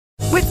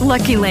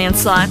Lucky Land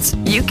Slots,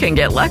 you can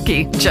get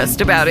lucky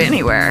just about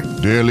anywhere.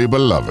 Dearly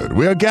beloved,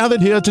 we are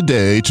gathered here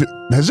today to...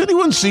 Has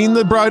anyone seen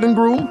the bride and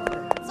groom?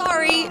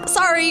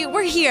 Sorry,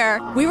 we're here.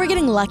 We were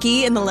getting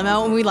lucky in the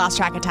limo and we lost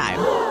track of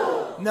time.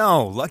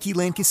 No, Lucky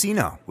Land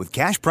Casino, with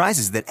cash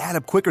prizes that add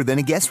up quicker than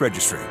a guest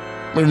registry.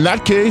 In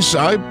that case,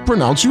 I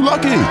pronounce you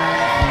lucky.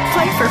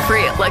 Play for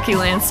free at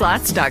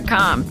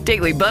LuckyLandSlots.com.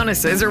 Daily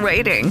bonuses are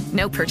waiting.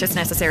 No purchase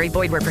necessary.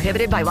 Void where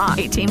prohibited by law.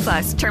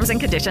 18+. Terms and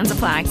conditions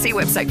apply. See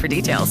website for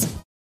details.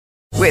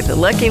 With the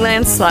Lucky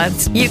Land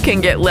Slots, you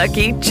can get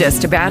lucky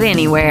just about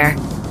anywhere.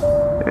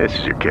 This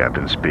is your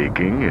captain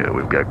speaking.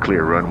 We've got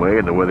clear runway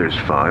and the weather's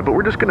fine, but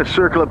we're just going to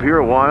circle up here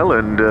a while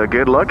and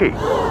get lucky.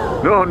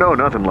 No,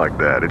 nothing like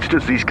that. It's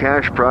just these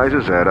cash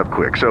prizes add up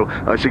quick. So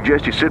I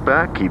suggest you sit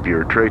back, keep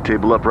your tray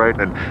table upright,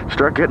 and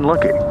start getting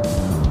lucky.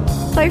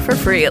 Play for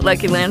free at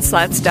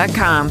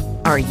LuckyLandSlots.com.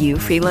 Are you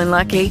feeling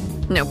lucky?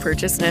 No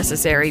purchase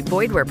necessary.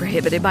 Void where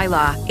prohibited by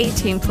law.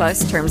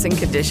 18+ terms and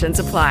conditions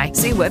apply.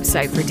 See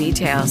website for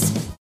details.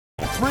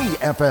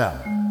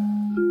 3FM.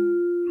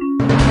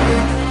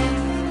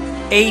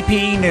 AP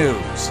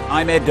News.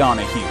 I'm Ed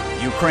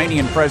Donahue.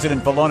 Ukrainian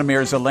President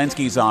Volodymyr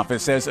Zelensky's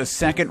office says a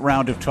second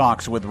round of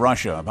talks with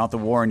Russia about the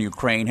war in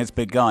Ukraine has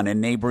begun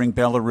in neighboring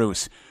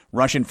Belarus.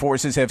 Russian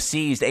forces have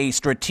seized a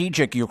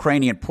strategic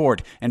Ukrainian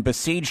port and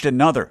besieged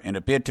another in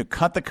a bid to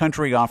cut the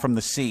country off from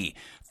the sea.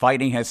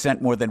 Fighting has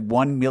sent more than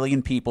 1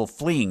 million people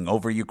fleeing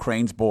over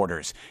Ukraine's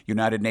borders.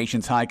 United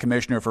Nations High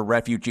Commissioner for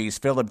Refugees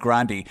Philip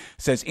Grandi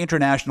says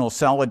international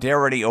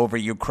solidarity over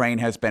Ukraine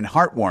has been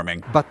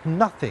heartwarming. But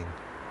nothing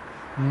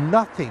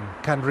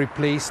can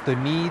replace the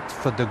need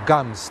for the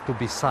guns to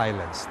be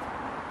silenced,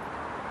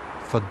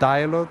 for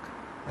dialogue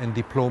and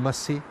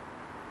diplomacy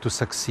to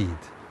succeed.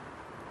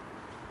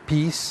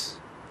 Peace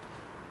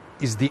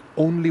is the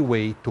only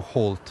way to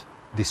halt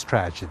this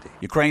tragedy.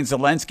 Ukraine's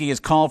Zelensky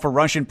has called for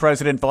Russian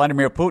President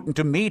Vladimir Putin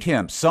to meet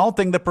him,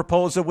 salting the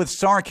proposal with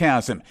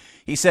sarcasm.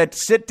 He said,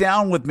 "Sit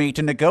down with me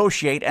to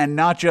negotiate and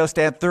not just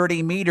at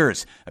 30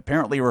 meters,"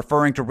 apparently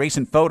referring to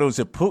recent photos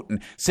of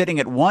Putin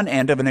sitting at one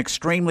end of an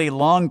extremely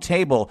long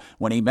table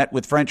when he met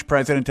with French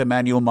President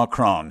Emmanuel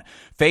Macron.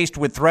 Faced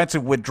with threats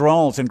of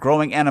withdrawals and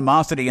growing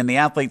animosity in the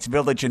athletes'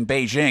 village in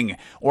Beijing,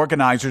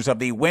 organizers of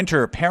the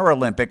Winter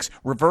Paralympics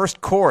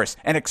reversed course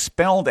and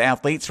expelled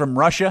athletes from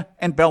Russia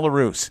and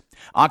Belarus.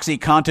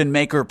 OxyContin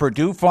maker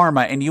Purdue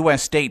Pharma and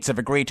U.S. states have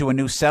agreed to a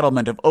new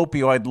settlement of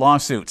opioid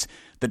lawsuits.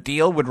 The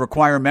deal would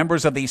require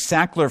members of the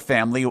Sackler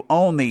family who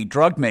own the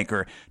drug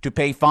maker to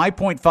pay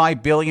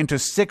 $5.5 billion to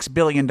 $6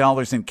 billion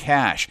in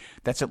cash.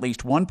 That's at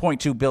least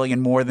 $1.2 billion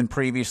more than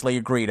previously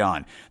agreed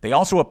on. They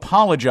also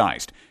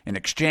apologized. In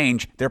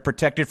exchange, they're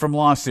protected from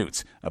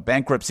lawsuits. A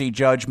bankruptcy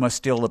judge must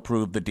still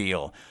approve the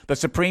deal. The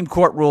Supreme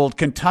Court ruled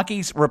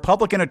Kentucky's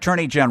Republican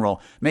Attorney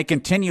General may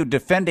continue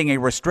defending a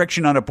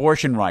restriction on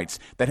abortion rights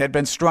that had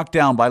been struck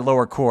down by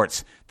lower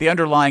courts. The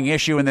underlying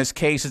issue in this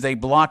case is a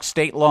block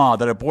state law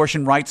that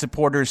abortion rights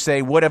supporters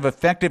say would have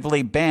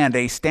effectively banned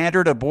a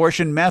standard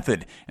abortion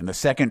method in the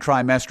second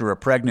trimester of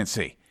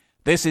pregnancy.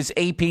 This is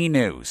AP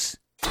News.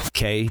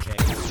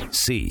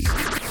 KCAA.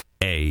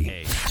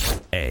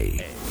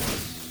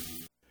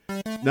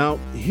 Now,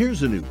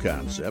 here's a new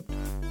concept: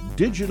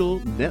 digital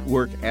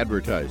network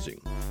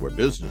advertising, where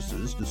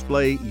businesses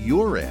display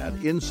your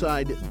ad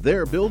inside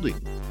their building.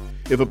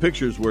 If a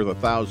picture's worth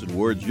 1,000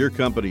 words, your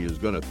company is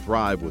going to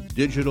thrive with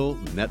digital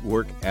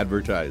network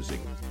advertising.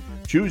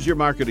 Choose your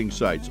marketing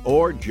sites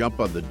or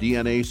jump on the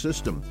DNA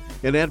system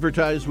and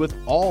advertise with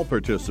all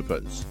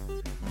participants.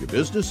 Your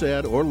business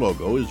ad or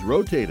logo is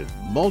rotated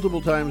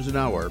multiple times an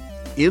hour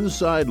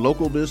inside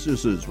local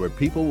businesses where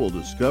people will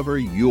discover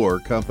your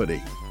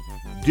company.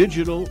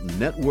 Digital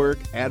network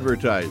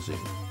advertising,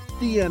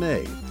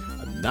 DNA,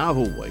 a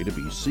novel way to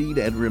be seen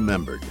and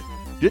remembered.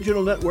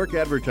 Digital network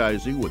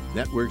advertising with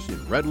networks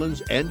in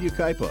Redlands and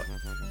Yucaipa.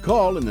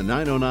 Call in the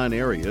 909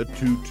 area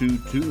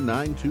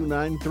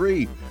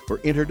 222-9293 for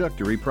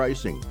introductory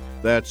pricing.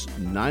 That's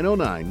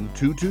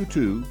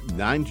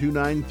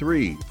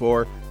 909-222-9293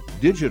 for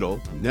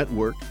digital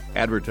network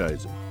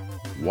advertising.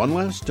 One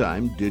last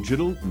time,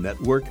 digital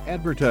network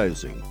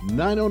advertising,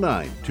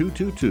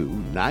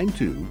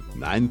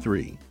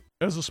 909-222-9293.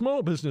 As a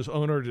small business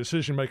owner or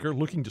decision maker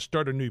looking to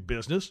start a new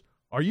business,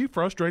 are you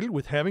frustrated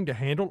with having to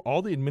handle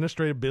all the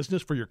administrative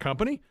business for your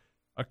company?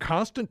 A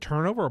constant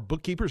turnover of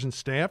bookkeepers and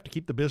staff to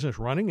keep the business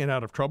running and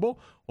out of trouble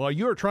while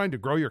you are trying to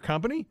grow your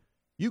company?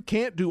 You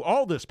can't do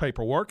all this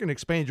paperwork and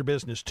expand your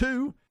business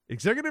too.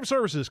 Executive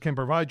Services can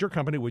provide your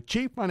company with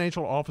chief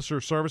financial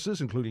officer services,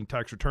 including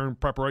tax return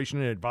preparation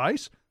and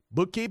advice,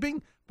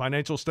 bookkeeping,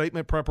 financial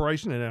statement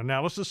preparation and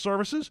analysis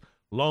services,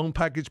 loan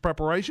package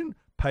preparation,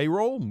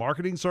 payroll,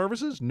 marketing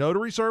services,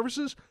 notary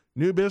services,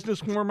 new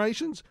business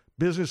formations,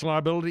 business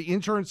liability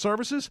insurance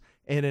services,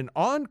 and an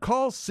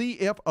on-call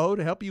CFO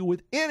to help you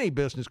with any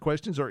business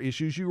questions or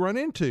issues you run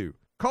into.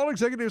 Call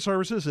Executive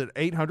Services at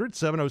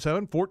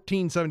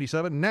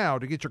 800-707-1477 now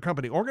to get your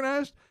company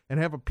organized and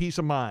have a peace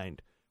of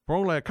mind. For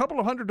only a couple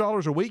of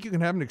 $100s a week, you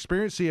can have an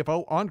experienced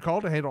CFO on call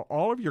to handle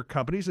all of your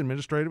company's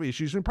administrative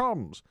issues and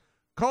problems.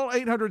 Call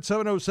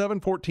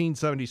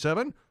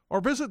 800-707-1477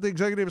 or visit the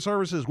Executive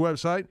Services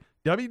website,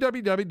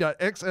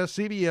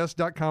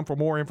 www.xscbs.com, for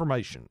more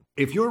information.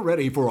 If you're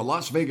ready for a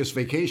Las Vegas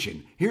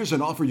vacation, here's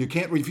an offer you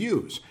can't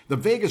refuse. The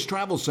Vegas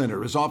Travel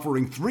Center is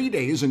offering 3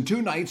 days and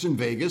 2 nights in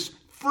Vegas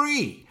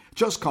free.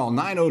 Just call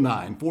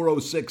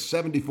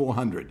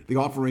 909-406-7400. The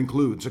offer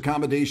includes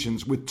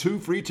accommodations with 2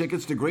 free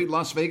tickets to Great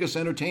Las Vegas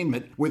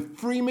Entertainment with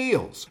free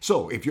meals.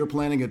 So if you're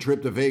planning a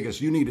trip to Vegas,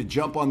 you need to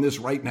jump on this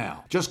right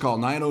now. Just call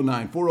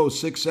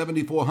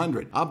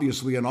 909-406-7400.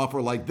 Obviously, an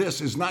offer like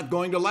this is not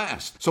going to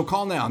last. So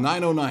call now,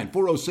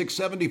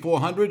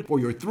 909-406-7400 for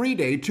your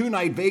 3-day,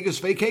 2-night Vegas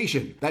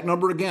vacation. That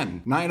number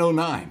again,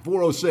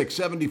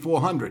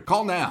 909-406-7400.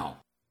 Call now.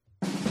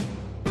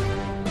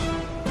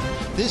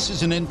 This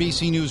is an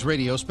NBC News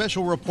Radio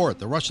special report,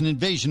 the Russian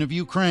invasion of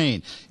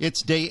Ukraine.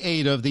 It's day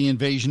 8 of the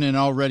invasion, and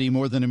already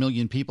more than 1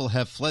 million people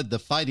have fled the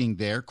fighting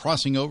there,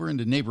 crossing over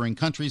into neighboring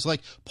countries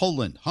like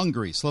Poland,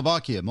 Hungary,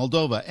 Slovakia,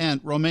 Moldova, and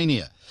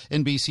Romania.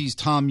 NBC's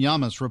Tom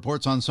Yamas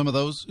reports on some of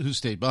those who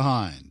stayed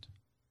behind.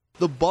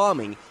 The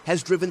bombing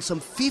has driven some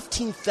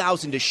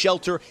 15,000 to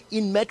shelter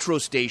in metro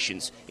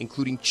stations,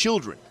 including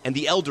children and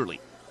the elderly.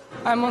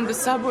 I'm on the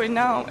subway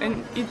now,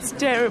 and it's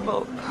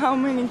terrible. How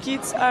many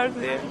kids are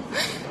there?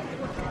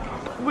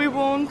 We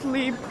won't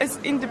live as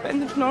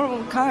independent,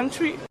 normal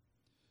country.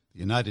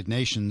 The United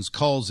Nations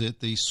calls it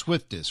the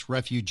swiftest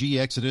refugee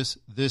exodus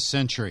this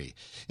century.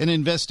 An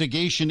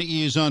investigation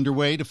is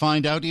underway to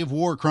find out if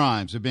war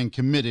crimes have been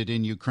committed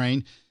in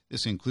Ukraine.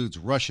 This includes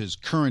Russia's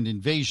current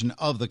invasion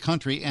of the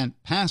country and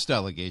past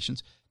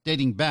allegations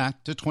dating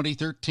back to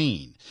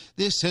 2013.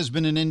 This has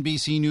been an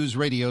NBC News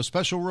Radio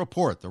special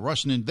report, the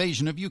Russian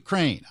invasion of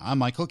Ukraine. I'm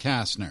Michael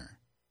Kastner.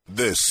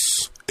 This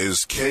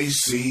is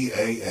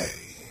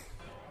KCAA.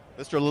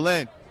 Mr.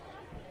 Lelaine,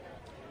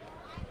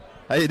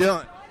 how you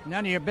doing?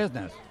 None of your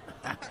business.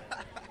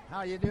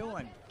 How you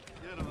doing?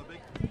 Good. I'm a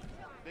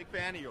big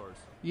fan of yours.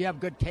 You have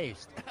good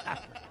taste.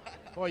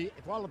 Boy,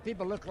 if all the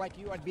people look like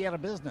you, I'd be out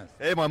of business.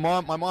 Hey, my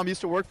mom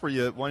used to work for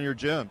you at one of your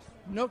gyms.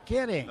 No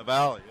kidding. In the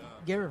Valley. Yeah.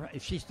 Give her,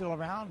 is she still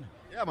around?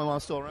 Yeah, my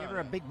mom's still around. Give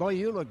her a big boy.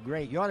 You look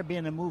great. You ought to be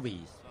in the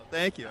movies. Oh,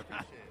 thank you. I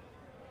appreciate it.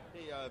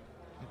 Hey,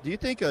 do you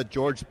think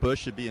George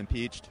Bush should be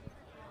impeached?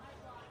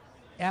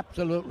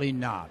 Absolutely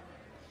not.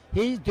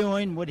 He's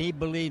doing what he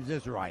believes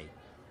is right.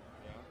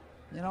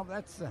 You know,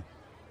 that's,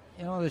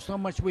 there's so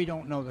much we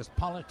don't know. There's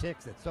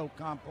politics that's so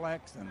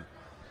complex, and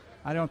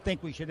I don't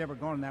think we should ever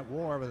go in that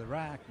war with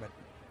Iraq. But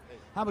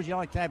how would you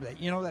like to have that?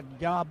 You know, that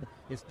job,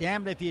 it's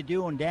damned if you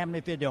do and damned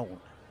if you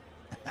don't.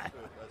 That's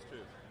true.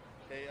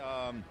 Hey,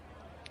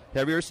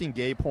 have you ever seen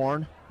gay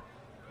porn?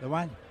 The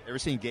what? Ever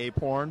seen gay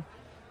porn?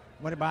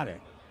 What about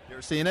it? You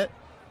ever seen it?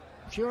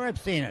 Sure,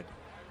 I've seen it.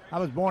 I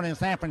was born in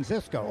San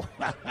Francisco.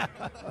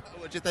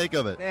 What'd you think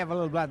of it? They have a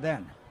little blood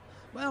then.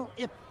 Well,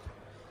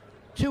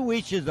 to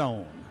each his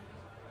own.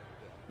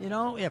 You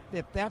know, if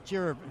that's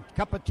your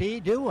cup of tea,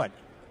 do it.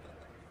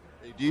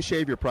 Hey, do you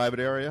shave your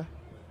private area?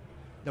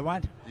 The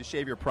what? Do you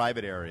shave your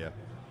private area?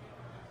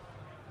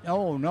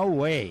 Oh, no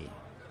way.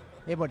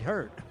 It would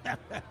hurt.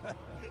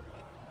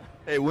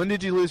 Hey, when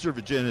did you lose your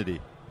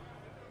virginity?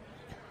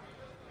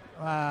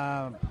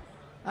 I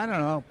don't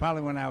know.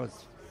 Probably when I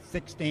was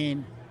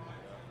 16.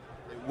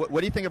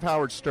 What do you think of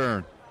Howard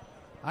Stern?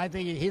 I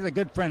think he's a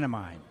good friend of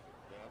mine.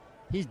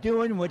 He's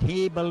doing what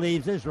he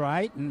believes is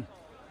right, and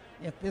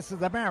if this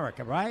is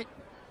America, right?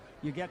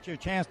 You get your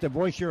chance to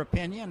voice your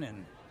opinion,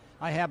 and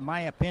I have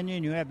my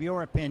opinion, you have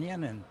your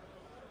opinion,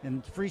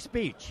 and free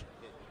speech.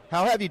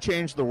 How have you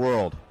changed the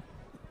world?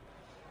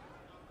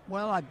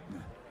 Well,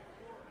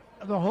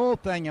 the whole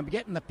thing, I'm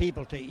getting the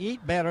people to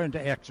eat better and to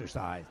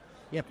exercise.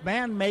 If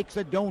man makes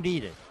it, don't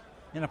eat it.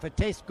 And if it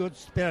tastes good,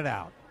 spit it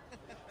out.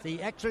 See,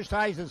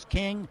 exercise is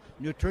king,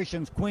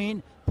 nutrition's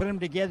queen. Put them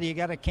together, you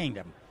got a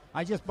kingdom.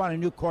 I just bought a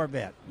new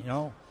Corvette, you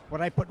know.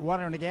 Would I put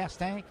water in the gas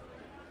tank?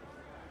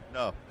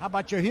 No. How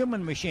about your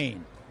human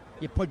machine?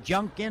 You put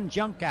junk in,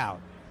 junk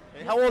out.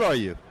 Hey, how old are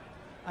you?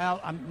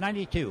 I'm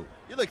 92.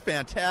 You look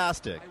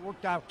fantastic. I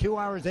worked out 2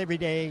 hours every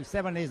day,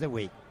 7 days a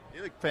week.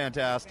 You look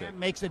fantastic. Man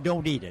makes it,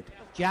 don't eat it.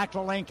 Jack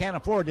LaLanne can't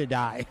afford to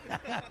die.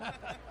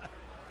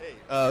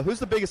 Hey, who's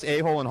the biggest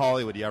a-hole in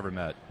Hollywood you ever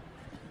met?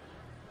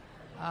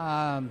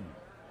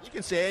 You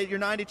can say it. You're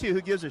 92.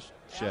 Who gives a shit?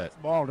 Alex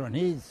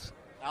Baldwin.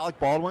 Alec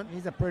Baldwin?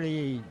 He's a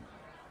pretty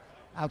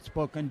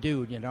outspoken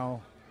dude, you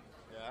know.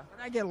 Yeah.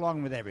 But I get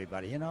along with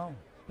everybody, you know.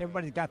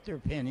 Everybody's got their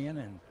opinion.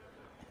 And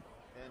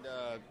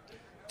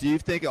do you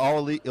think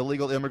all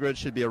illegal immigrants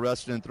should be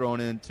arrested and thrown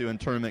into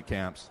internment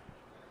camps?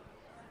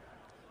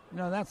 You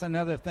know, that's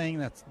another thing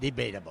that's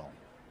debatable.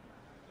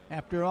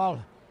 After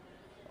all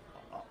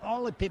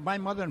the people, my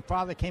mother and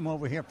father came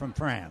over here from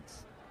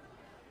France.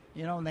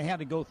 You know, and they had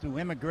to go through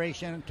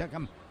immigration. It took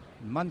them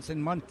months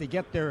and months to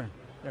get their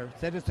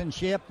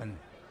citizenship, and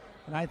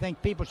I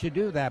think people should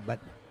do that. But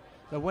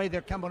the way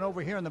they're coming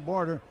over here on the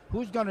border,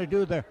 who's going to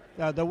do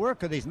the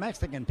work of these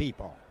Mexican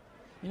people?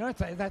 You know,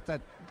 that's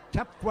a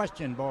tough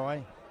question,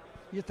 boy.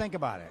 You think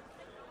about it.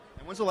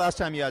 And when's the last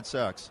time you had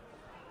sex?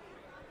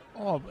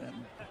 Oh,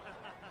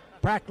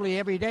 practically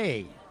every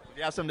day.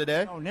 You have some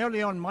today? Oh,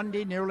 nearly on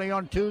Monday, nearly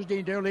on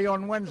Tuesday, nearly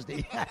on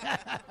Wednesday.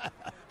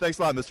 Thanks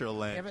a lot, Mr.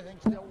 Elaine. Everything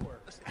still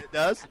works. It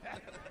does?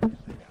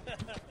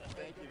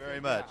 Thank you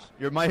very much.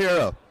 You're my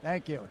hero.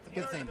 Thank you.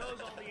 Good thing. Knows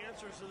all the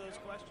answers to those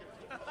questions.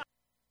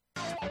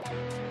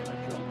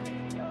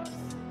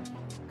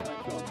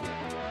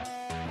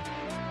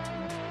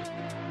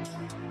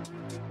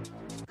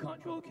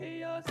 Control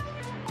chaos.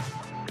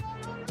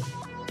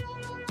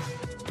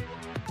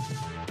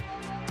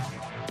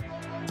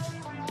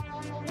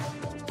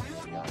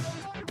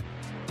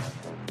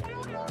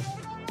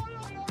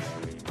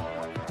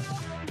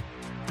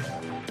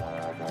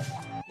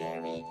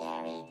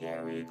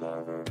 Gary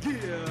Garver.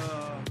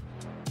 Yeah,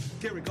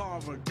 Gary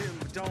Garver, dim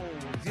dome.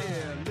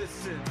 Yeah,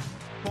 listen,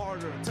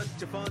 harder, touch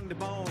your funny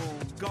bone.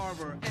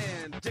 Garver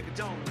and Jigga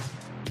Jones,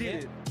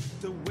 get it.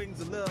 The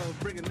wings of love,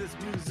 bringing this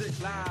music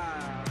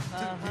live.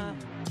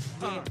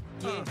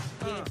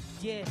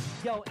 Yeah.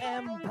 Yo,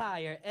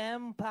 Empire,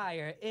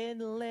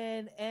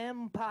 Inland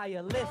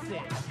Empire.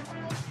 Listen,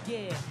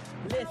 yeah,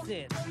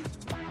 listen.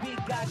 We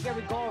got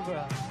Gary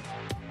Garver.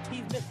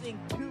 He's missing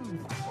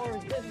tooth or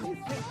he's missing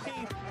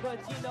teeth, but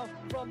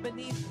from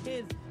beneath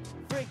his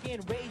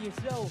freaking radio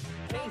show,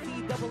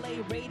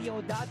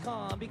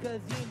 KCAAradio.com,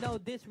 because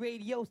this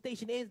radio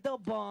station is the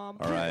bomb.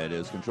 All right, it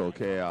is Control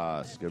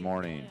Chaos. Good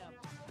morning.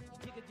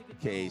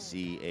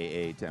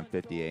 KCAA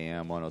 1050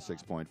 AM,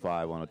 106.5,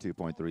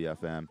 102.3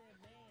 FM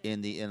in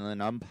the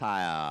Inland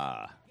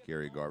Empire.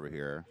 Gary Garver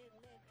here.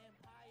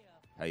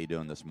 How you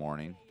doing this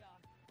morning?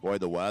 Boy,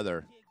 the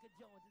weather.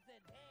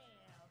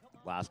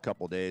 Last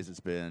couple days, it's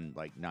been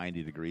like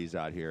 90 degrees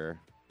out here.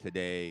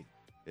 Today,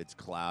 it's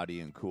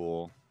cloudy and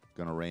cool.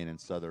 Going to rain in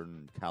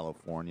Southern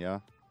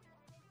California.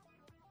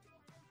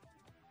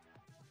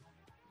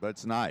 But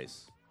it's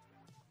nice.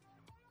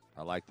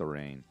 I like the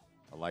rain.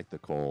 I like the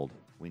cold.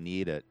 We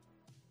need it.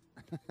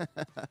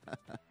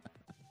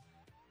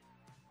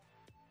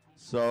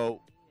 So,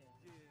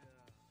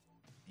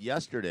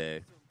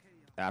 yesterday,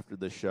 after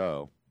the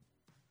show,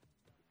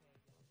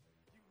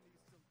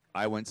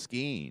 I went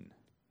skiing.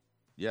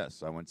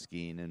 Yes, I went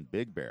skiing in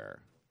Big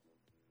Bear.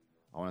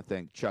 I want to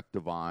thank Chuck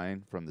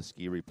Devine from the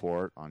Ski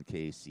Report on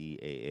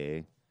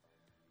KCAA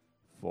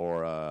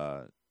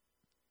for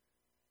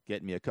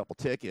getting me a couple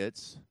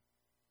tickets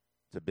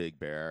to Big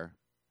Bear.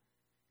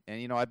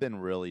 And, I've been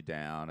really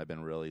down. I've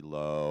been really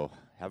low.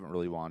 Haven't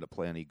really wanted to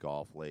play any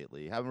golf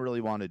lately. Haven't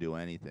really wanted to do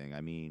anything.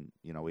 I mean,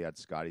 we had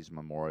Scotty's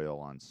Memorial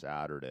on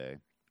Saturday,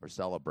 or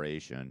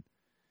celebration.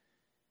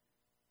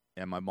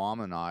 And my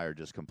mom and I are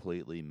just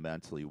completely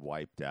mentally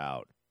wiped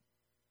out.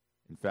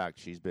 In fact,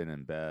 she's been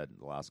in bed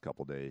the last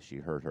couple days. She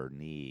hurt her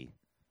knee.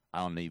 I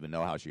don't even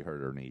know how she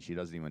hurt her knee. She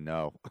doesn't even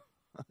know.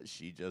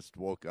 She just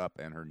woke up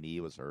and her knee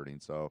was hurting.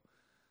 So,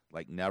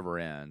 never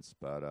ends.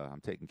 But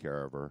I'm taking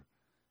care of her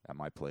at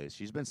my place.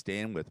 She's been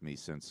staying with me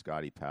since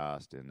Scotty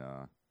passed in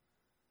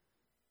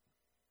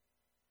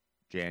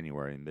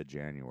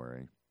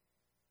mid-January.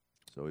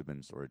 So we've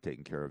been sort of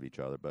taking care of each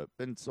other. But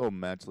been so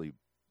mentally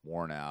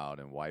worn out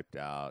and wiped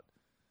out.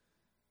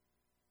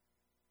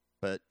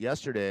 But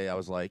yesterday, I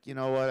was like, you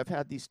know what? I've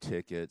had these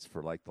tickets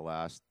for the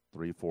last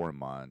 3-4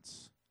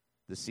 months.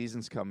 The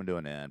season's coming to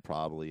an end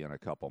probably in a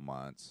couple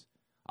months.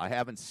 I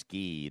haven't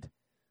skied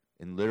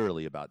in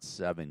literally about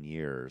 7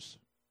 years.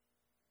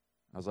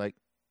 I was like,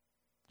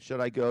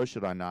 should I go?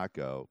 Should I not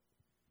go?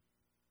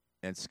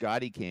 And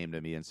Scotty came to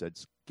me and said,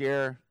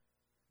 Gare,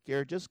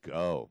 just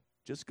go.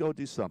 Just go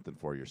do something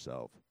for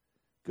yourself.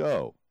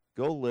 Go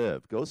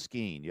live. Go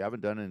skiing. You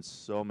haven't done it in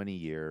so many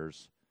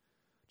years.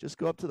 Just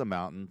go up to the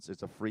mountains.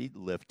 It's a free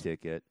lift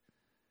ticket.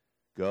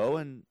 Go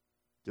and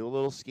do a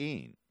little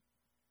skiing.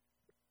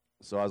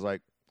 So I was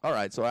like, all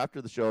right. So after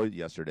the show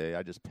yesterday,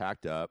 I just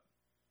packed up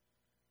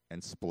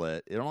and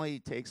split. It only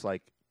takes a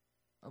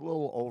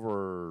little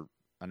over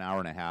an hour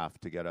and a half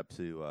to get up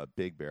to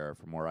Big Bear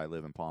from where I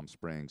live in Palm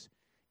Springs,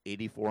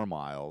 84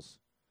 miles.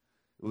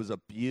 It was a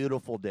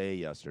beautiful day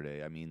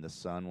yesterday. I mean, the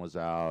sun was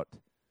out.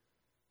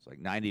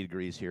 It's 90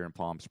 degrees here in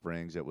Palm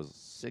Springs. It was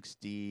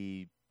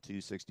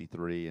 62,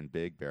 63 in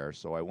Big Bear.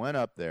 So I went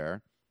up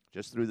there,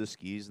 just threw the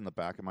skis in the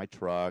back of my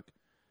truck,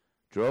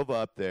 drove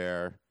up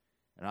there,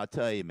 and I'll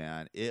tell you,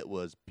 man, it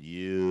was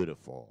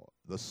beautiful.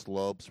 The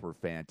slopes were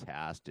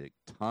fantastic.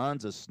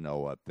 Tons of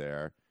snow up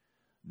there.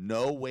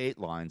 No wait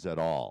lines at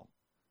all.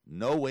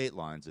 No wait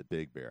lines at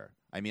Big Bear.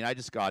 I mean, I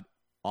just got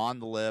on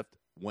the lift,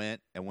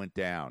 went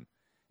down.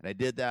 And I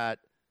did that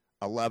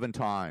 11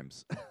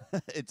 times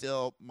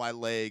until my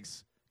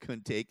legs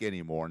couldn't take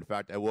anymore. In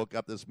fact, I woke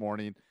up this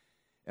morning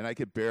and I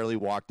could barely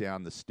walk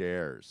down the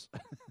stairs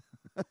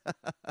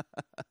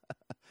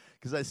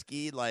because I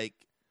skied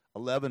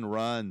 11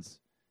 runs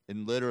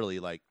in literally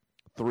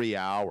 3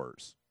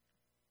 hours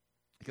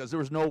because there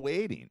was no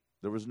waiting.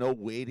 There was no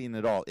waiting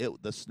at all.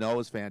 The snow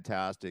is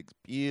fantastic.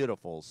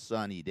 Beautiful,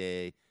 sunny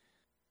day.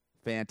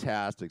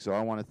 Fantastic. So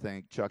I want to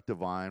thank Chuck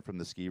Devine from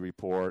the Ski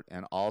Report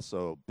and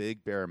also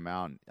Big Bear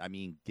Mountain. I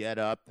mean, get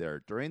up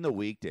there during the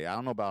weekday. I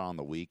don't know about on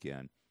the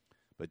weekend,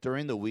 but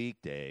during the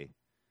weekday,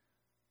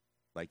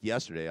 like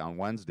yesterday on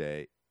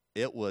Wednesday,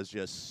 It was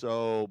just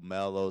so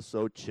mellow,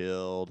 so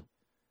chilled.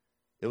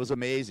 It was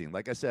amazing.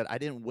 Like I said, I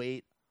didn't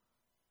wait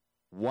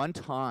one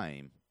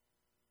time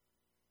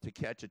to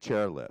catch a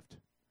chairlift.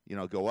 You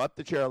know, go up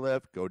the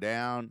chairlift, go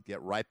down,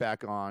 get right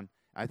back on.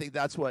 I think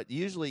that's what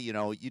usually, you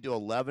know, you do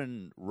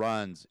 11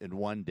 runs in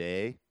one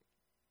day.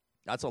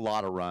 That's a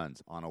lot of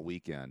runs on a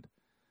weekend.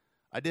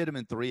 I did them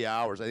in 3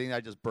 hours. I think I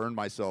just burned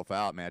myself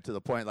out, man, to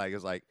the point like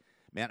it's like,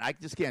 man, I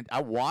just can't.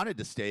 I wanted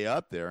to stay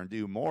up there and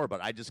do more,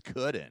 but I just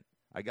couldn't.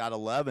 I got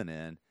 11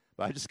 in,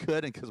 but I just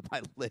couldn't because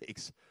my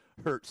legs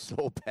hurt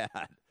so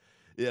bad.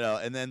 You know,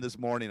 and then this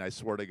morning, I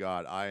swear to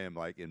God, I am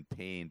like in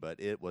pain, but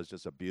it was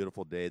just a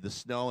beautiful day. The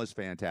snow is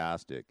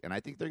fantastic, and I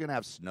think they're going to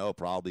have snow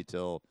probably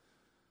till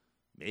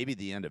maybe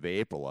the end of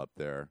April up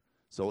there.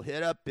 So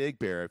hit up Big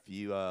Bear if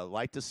you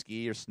like to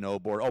ski or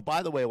snowboard. Oh,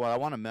 by the way, what I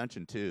want to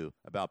mention, too,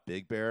 about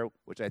Big Bear,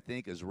 which I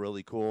think is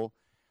really cool,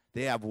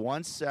 they have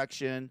one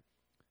section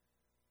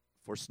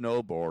for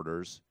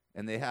snowboarders,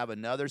 and they have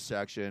another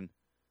section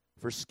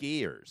for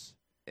skiers.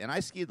 And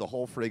I skied the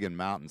whole friggin'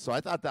 mountain, so I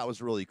thought that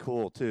was really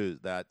cool, too,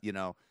 that, you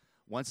know,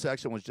 one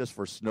section was just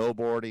for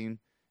snowboarding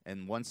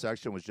and one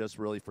section was just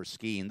really for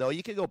skiing. Though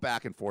you could go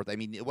back and forth. I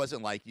mean, it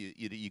wasn't like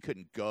you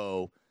couldn't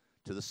go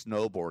to the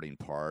snowboarding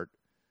part,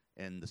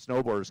 and the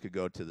snowboarders could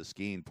go to the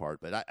skiing part.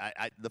 But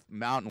the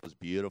mountain was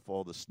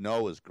beautiful. The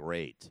snow is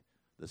great.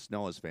 The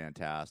snow is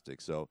fantastic.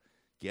 So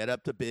get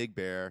up to Big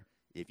Bear.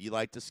 If you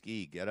like to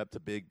ski, get up to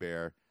Big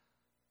Bear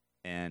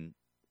and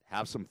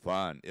have some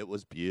fun. It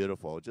was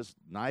beautiful. Just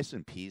nice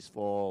and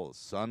peaceful. The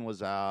sun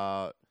was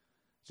out.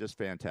 Just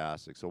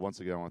fantastic. So once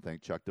again, I want to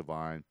thank Chuck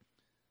Devine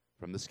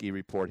from the Ski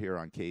Report here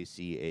on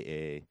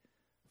KCAA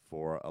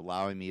for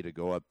allowing me to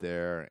go up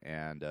there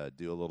and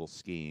do a little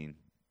skiing.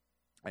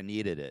 I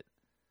needed it.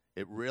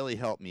 It really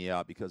helped me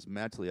out because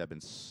mentally I've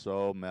been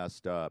so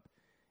messed up.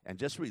 And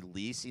just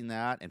releasing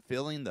that and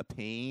feeling the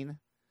pain,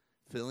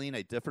 feeling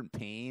a different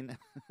pain,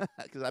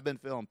 because I've been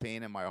feeling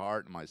pain in my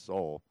heart and my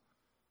soul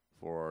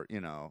for, you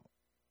know,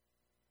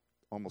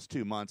 almost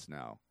 2 months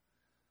now.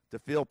 To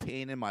feel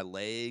pain in my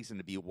legs and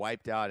to be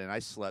wiped out, and I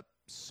slept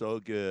so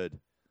good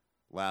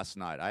last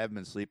night. I haven't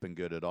been sleeping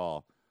good at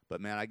all.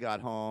 But, man, I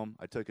got home,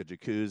 I took a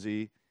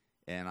jacuzzi,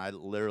 and I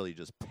literally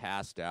just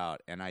passed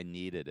out, and I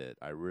needed it.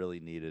 I really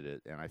needed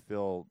it, and I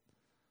feel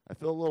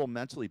a little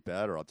mentally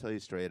better. I'll tell you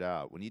straight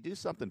out. When you do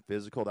something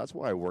physical, that's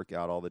why I work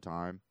out all the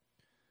time,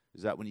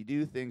 is that when you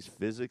do things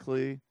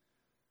physically,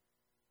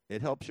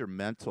 it helps your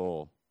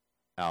mental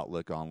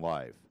outlook on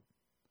life.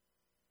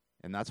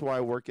 And that's why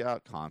I work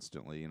out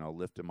constantly, you know,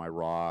 lifting my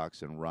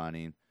rocks and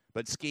running.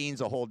 But skiing's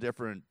a whole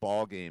different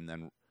ball game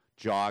than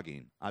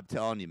jogging. I'm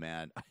telling you,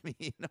 man. I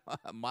mean,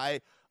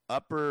 my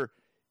upper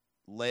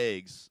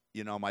legs,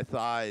 you know, my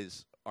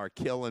thighs are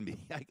killing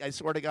me. I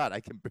swear to God, I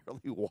can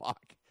barely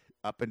walk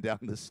up and down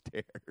the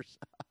stairs.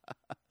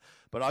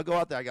 But I'll go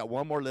out there. I got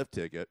one more lift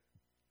ticket,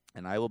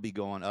 and I will be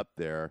going up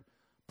there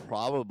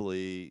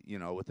probably, you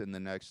know, within the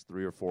next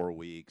 3 or 4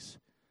 weeks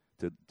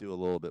to do a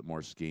little bit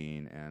more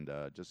skiing and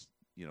just,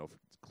 you know,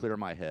 clear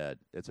my head.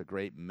 It's a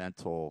great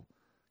mental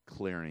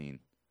clearing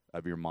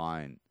of your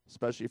mind,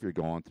 especially if you're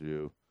going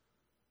through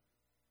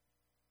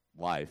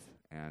life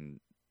and,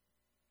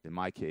 in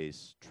my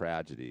case,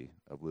 tragedy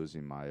of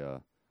losing my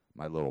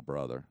my little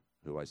brother,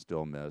 who I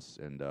still miss.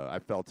 And I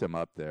felt him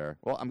up there.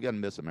 Well, I'm going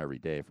to miss him every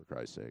day, for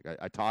Christ's sake.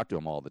 I talk to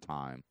him all the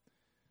time.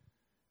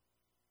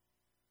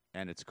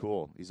 And it's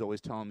cool. He's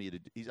always telling me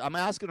I'm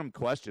asking him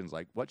questions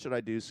like, what should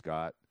I do,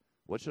 Scott?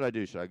 What should I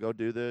do? Should I go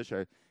do this?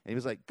 And he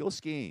was like, go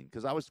skiing,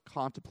 because I was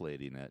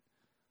contemplating it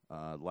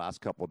the last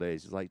couple of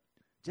days. He's like,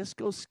 just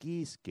go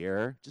ski,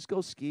 Scare. Just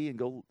go ski and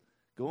go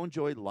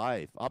enjoy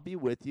life. I'll be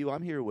with you.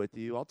 I'm here with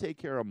you. I'll take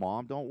care of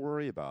Mom. Don't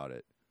worry about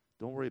it.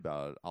 Don't worry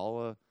about it.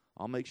 I'll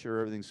make sure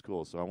everything's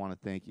cool. So I want to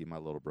thank you, my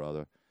little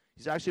brother.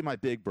 He's actually my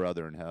big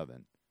brother in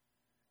heaven.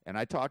 And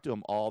I talk to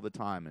him all the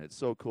time, and it's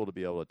so cool to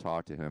be able to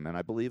talk to him. And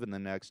I believe in the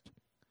next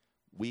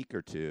week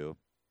or two,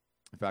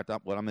 in fact,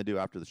 what I'm going to do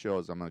after the show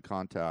is I'm going to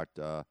contact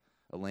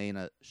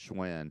Elena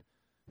Schwinn,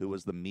 who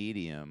was the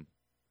medium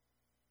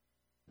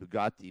who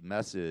got the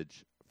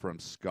message from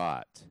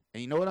Scott.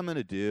 And you know what I'm going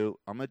to do?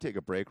 I'm going to take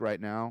a break right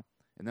now,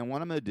 and then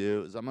what I'm going to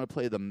do is I'm going to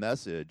play the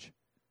message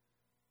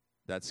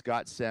that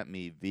Scott sent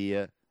me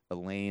via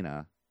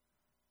Elena.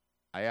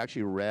 I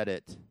actually read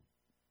it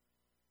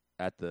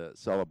at the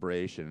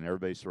celebration, and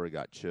everybody sort of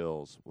got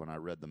chills when I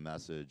read the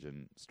message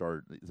and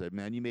said,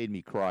 man, you made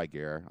me cry,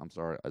 Gare. I'm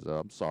sorry. I said,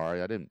 I'm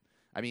sorry.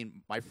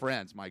 My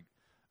friends, my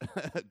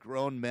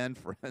grown men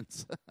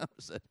friends,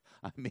 said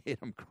I made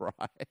them cry.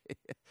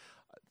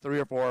 3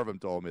 or 4 of them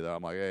told me that.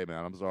 I'm like, hey,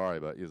 man, I'm sorry.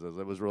 But he says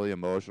it was really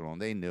emotional,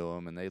 and they knew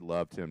him, and they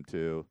loved him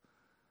too.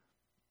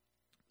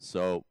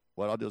 So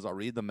what I'll do is I'll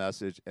read the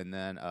message, and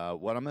then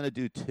what I'm going to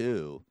do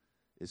too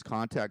is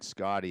contact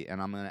Scotty,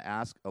 and I'm going to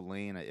ask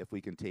Elena if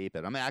we can tape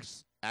it. I'm going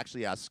to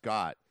actually ask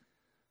Scott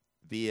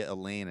via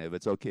Elena if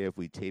it's okay if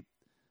we tape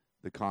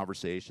the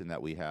conversation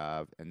that we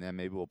have, and then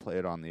maybe we'll play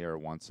it on the air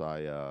once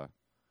I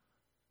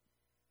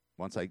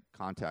once I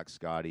contact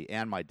Scotty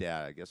and my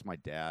dad. I guess my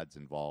dad's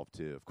involved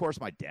too. Of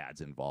course, my dad's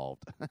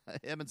involved.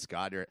 Him and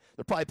Scotty,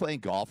 they're probably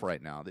playing golf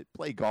right now. They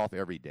play golf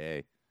every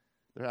day.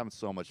 They're having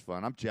so much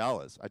fun. I'm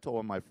jealous. I told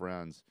one of my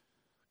friends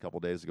a couple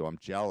days ago, I'm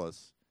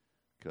jealous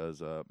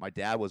because my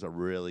dad was a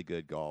really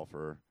good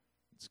golfer.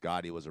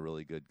 Scotty was a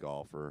really good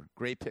golfer.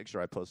 Great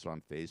picture I posted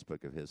on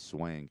Facebook of his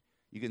swing.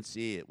 You can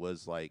see it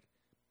was like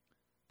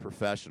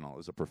professional. It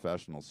was a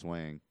professional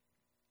swing.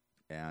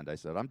 And I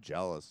said, I'm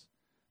jealous.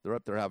 They're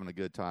up there having a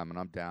good time, and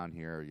I'm down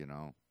here,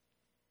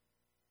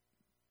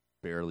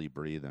 barely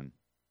breathing.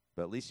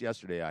 But at least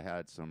yesterday I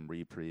had some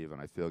reprieve, and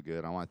I feel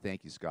good. I want to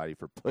thank you, Scotty,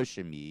 for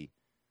pushing me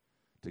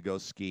to go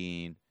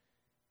skiing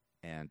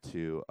and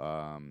to,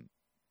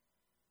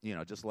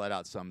 just let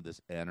out some of this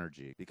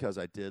energy. Because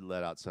I did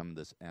let out some of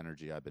this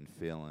energy I've been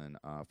feeling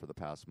for the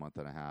past month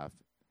and a half.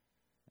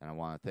 And I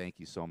want to thank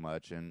you so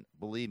much. And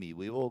believe me,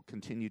 we will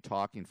continue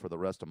talking for the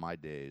rest of my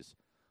days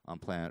on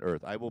planet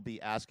Earth. I will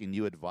be asking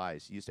you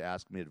advice. You used to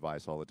ask me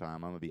advice all the time.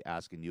 I'm going to be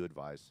asking you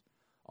advice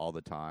all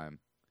the time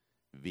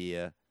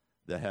via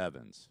the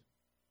heavens.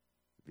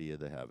 Via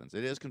the heavens.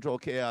 It is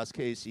Controlled Chaos,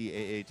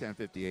 KCAA,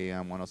 1050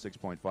 AM,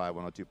 106.5,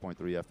 102.3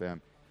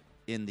 FM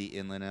in the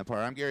Inland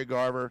Empire. I'm Gary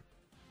Garver.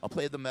 I'll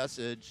play the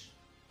message.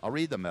 I'll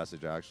read the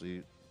message,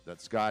 actually,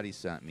 that Scotty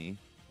sent me.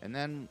 And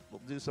then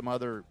we'll do some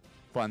other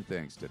fun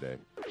things today.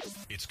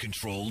 It's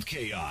Controlled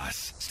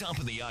Chaos.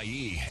 Stomping the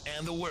IE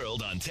and the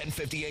world on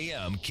 1050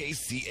 AM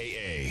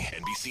KCAA.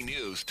 NBC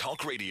News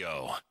Talk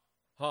Radio.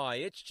 Hi,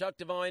 it's Chuck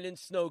Devine in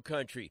Snow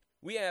Country.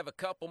 We have a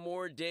couple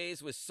more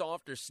days with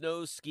softer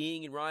snow,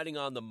 skiing, and riding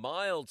on the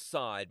mild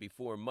side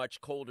before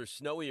much colder,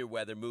 snowier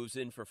weather moves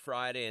in for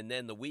Friday and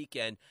then the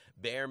weekend.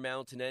 Bear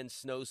Mountain and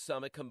Snow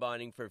Summit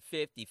combining for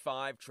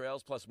 55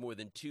 trails plus more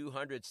than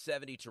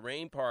 270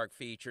 terrain park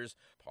features.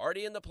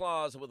 Party in the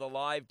plaza with a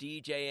live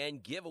DJ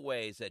and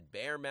giveaways at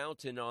Bear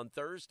Mountain on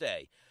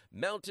Thursday.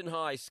 Mountain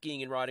High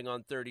skiing and riding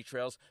on 30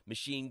 trails.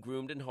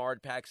 Machine-groomed and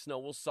hard-packed snow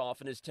will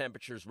soften as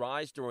temperatures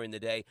rise during the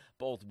day,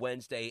 both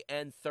Wednesday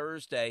and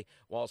Thursday,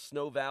 while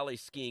Snow Valley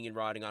skiing and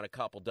riding on a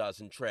couple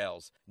dozen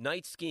trails.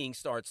 Night skiing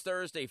starts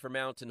Thursday for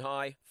Mountain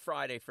High,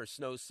 Friday for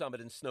Snow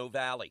Summit and Snow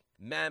Valley.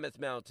 Mammoth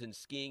Mountain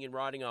skiing and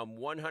riding on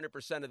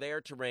 100% of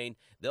their terrain.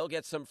 They'll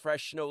get some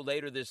fresh snow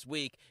later this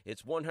week.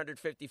 It's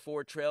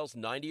 154 trails,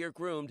 90 are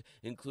groomed,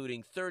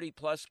 including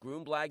 30-plus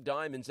groomed black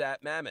diamonds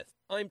at Mammoth.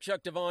 I'm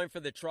Chuck Devine for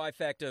the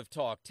Trifecta of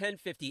Talk,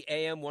 1050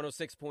 AM,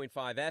 106.5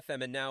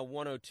 FM, and now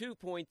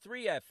 102.3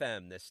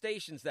 FM, the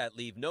stations that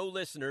leave no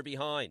listener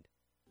behind.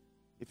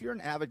 If you're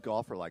an avid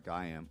golfer like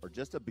I am, or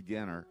just a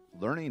beginner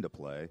learning to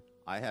play,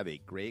 I have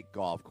a great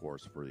golf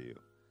course for you,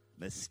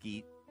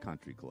 Mesquite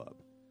Country Club.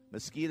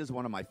 Mesquite is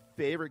one of my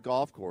favorite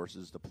golf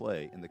courses to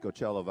play in the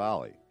Coachella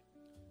Valley.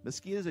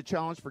 Mesquite is a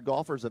challenge for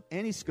golfers of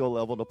any skill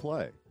level to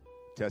play.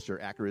 Test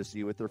your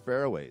accuracy with their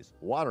fairways,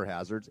 water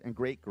hazards, and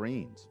great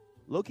greens.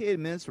 Located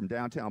minutes from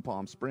downtown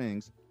Palm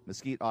Springs,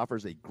 Mesquite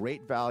offers a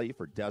great value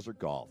for desert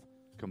golf,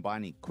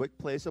 combining quick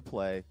place of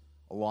play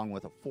along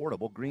with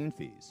affordable green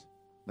fees.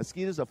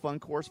 Mesquite is a fun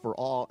course for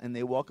all, and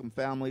they welcome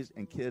families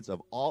and kids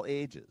of all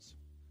ages.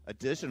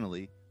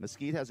 Additionally,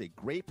 Mesquite has a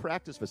great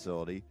practice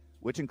facility,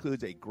 which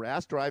includes a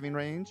grass driving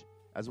range,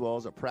 as well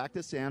as a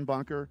practice sand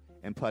bunker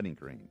and putting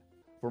green.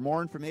 For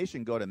more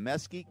information, go to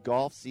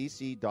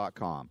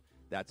mesquitegolfcc.com.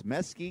 That's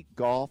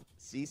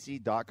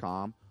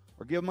mesquitegolfcc.com,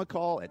 or give them a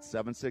call at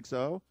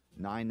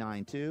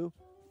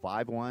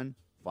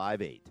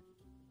 760-992-5158.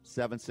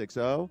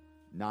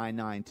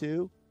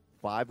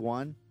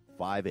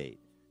 760-992-5158.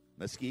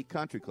 Mesquite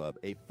Country Club,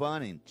 a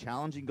fun and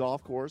challenging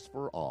golf course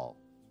for all.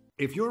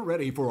 If you're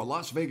ready for a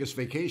Las Vegas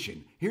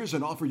vacation, here's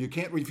an offer you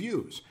can't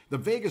refuse. The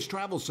Vegas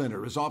Travel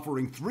Center is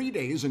offering 3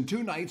 days and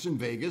 2 nights in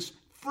Vegas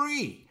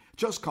free.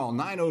 Just call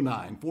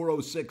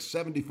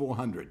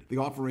 909-406-7400. The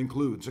offer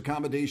includes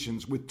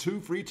accommodations with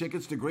 2 free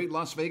tickets to Great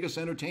Las Vegas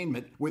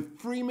Entertainment with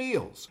free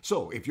meals.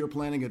 So if you're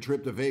planning a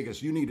trip to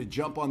Vegas, you need to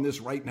jump on this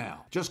right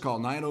now. Just call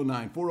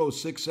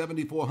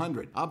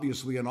 909-406-7400.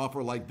 Obviously, an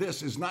offer like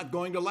this is not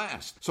going to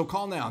last. So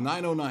call now,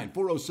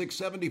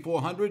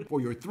 909-406-7400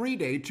 for your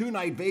 3-day,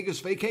 2-night Vegas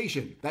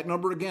vacation. That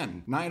number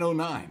again,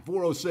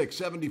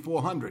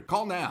 909-406-7400.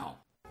 Call now.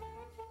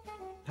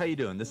 How you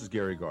doing? This is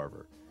Gary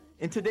Garver.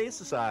 In today's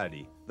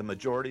society, the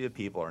majority of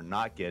people are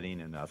not getting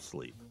enough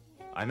sleep.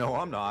 I know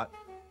I'm not.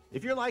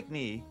 If you're like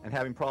me and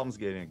having problems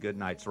getting a good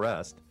night's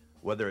rest,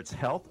 whether it's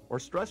health or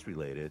stress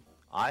related,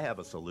 I have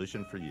a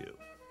solution for you.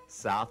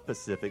 South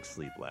Pacific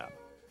Sleep Lab.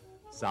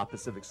 South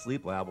Pacific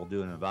Sleep Lab will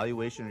do an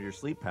evaluation of your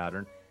sleep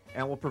pattern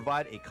and will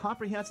provide a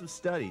comprehensive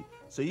study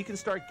so you can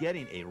start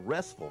getting a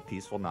restful,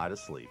 peaceful night of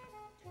sleep.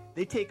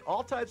 They take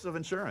all types of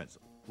insurance,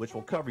 which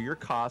will cover your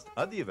cost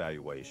of the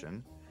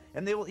evaluation,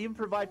 and they will even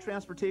provide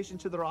transportation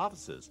to their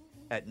offices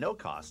at no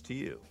cost to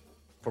you.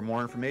 For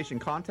more information,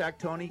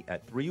 contact Tony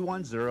at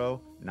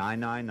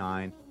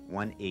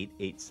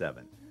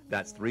 310-999-1887.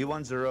 That's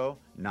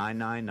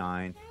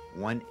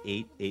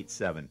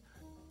 310-999-1887.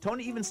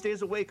 Tony even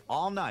stays awake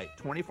all night,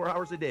 24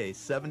 hours a day,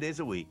 7 days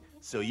a week,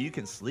 so you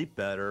can sleep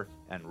better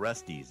and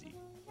rest easy.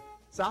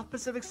 South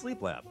Pacific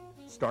Sleep Lab.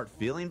 Start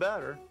feeling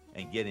better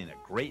and getting a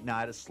great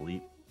night of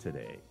sleep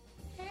today.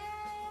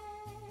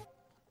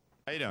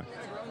 How you doing?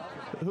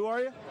 Who are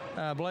you?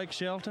 Blake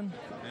Shelton.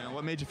 And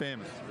what made you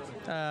famous?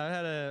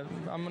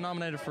 I'm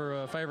nominated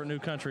for a favorite new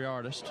country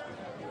artist.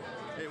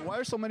 Hey, why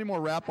are so many more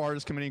rap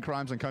artists committing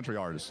crimes than country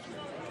artists?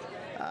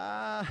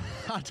 I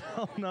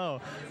don't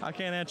know. I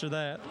can't answer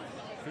that.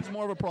 Who's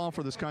more of a problem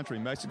for this country,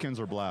 Mexicans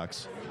or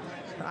blacks?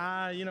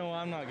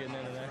 I'm not getting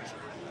into that.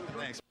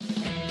 Thanks.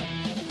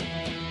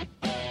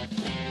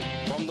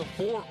 From the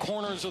four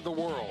corners of the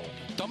world,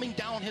 dumbing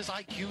down his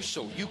IQ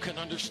so you can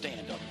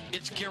understand him.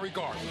 It's Gary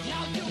Garver.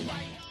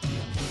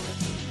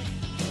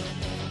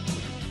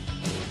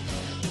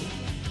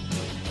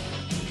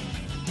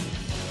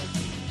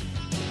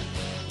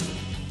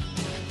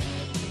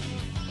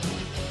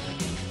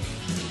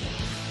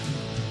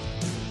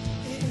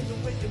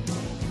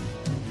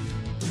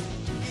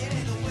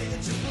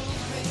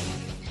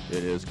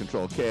 It is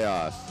Control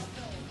Chaos.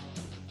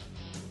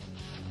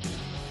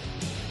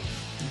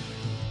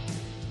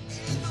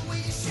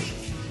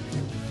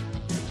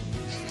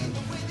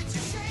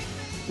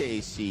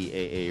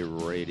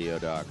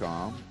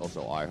 KCAAradio.com,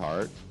 also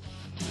iHeart.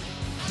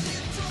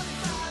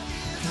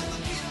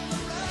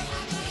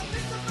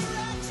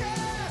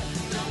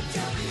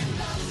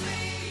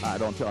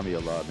 Don't tell me you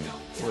love me,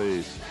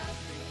 please.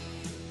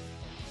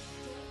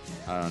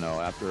 I don't know,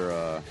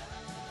 after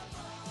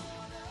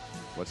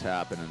what's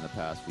happened in the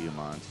past few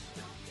months,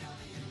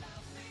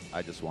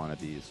 I just want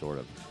to be sort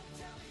of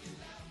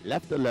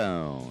left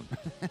alone.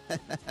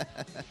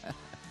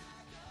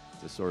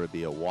 To sort of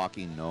be a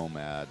walking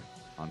nomad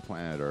on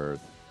planet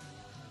Earth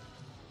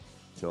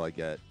till I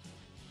get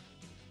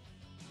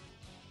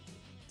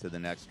to the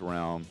next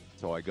realm,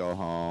 till I go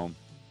home,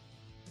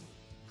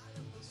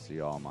 see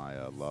all my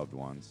loved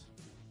ones.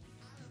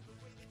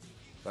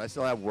 But I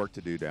still have work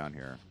to do down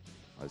here.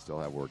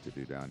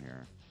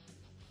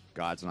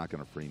 God's not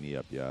going to free me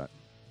up yet.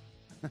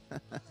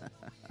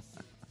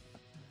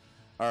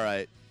 All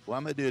right. What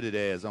I'm going to do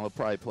today is I'm going to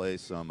probably play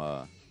some,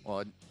 I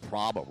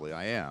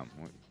am.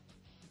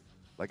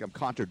 Like I'm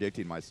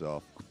contradicting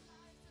myself.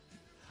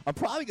 I'm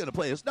probably going to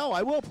play this. No,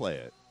 I will play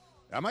it.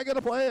 Am I going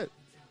to play it?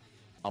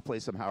 I'll play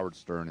some Howard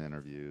Stern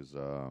interviews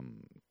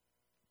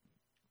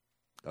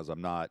because I'm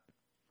not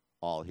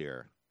all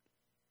here.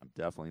 I'm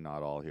definitely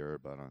not all here,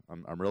 but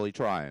I'm really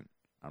trying.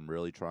 I'm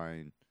really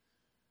trying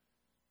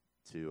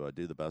to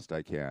do the best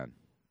I can.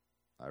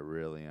 I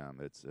really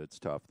am. It's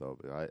tough, though.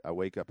 I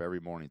wake up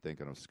every morning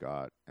thinking of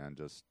Scott, and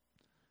just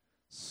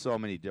so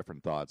many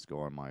different thoughts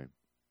go in my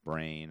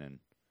brain, and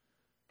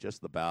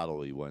just the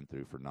battle he went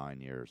through for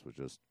 9 years was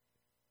just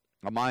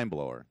a mind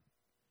blower.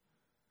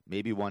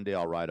 Maybe one day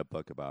I'll write a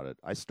book about it.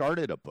 I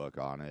started a book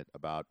on it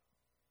about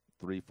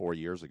 3-4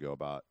 years ago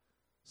about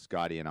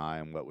Scotty and I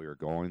and what we were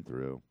going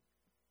through.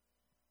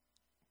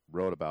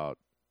 Wrote about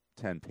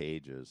 10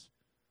 pages.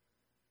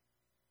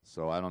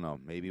 So I don't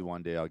know. Maybe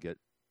one day I'll get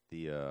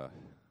the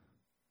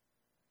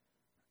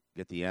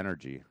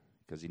energy,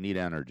 because you need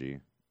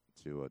energy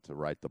to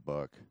write the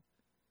book.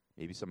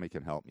 Maybe somebody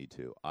can help me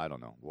too. I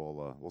don't know.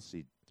 We'll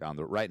see down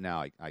the. Right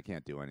now I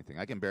can't do anything.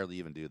 I can barely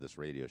even do this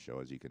radio show,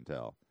 as you can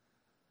tell.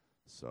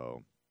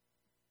 So,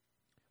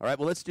 all right.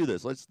 Well, let's do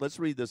this. Let's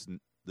read this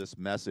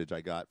message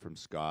I got from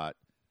Scott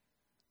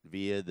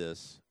via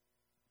this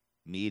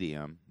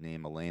medium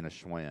named Elena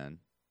Schwinn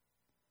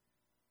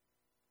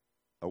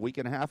a week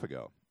and a half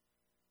ago.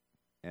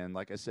 And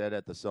like I said,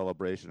 at the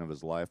celebration of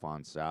his life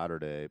on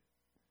Saturday,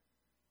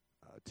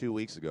 2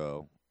 weeks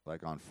ago,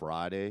 like on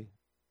Friday,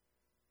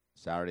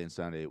 Saturday and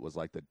Sunday, it was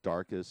like the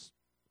darkest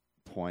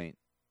point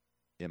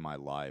in my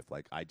life.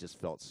 Like I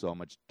just felt so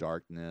much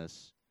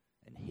darkness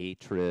and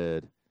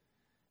hatred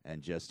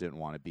and just didn't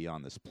want to be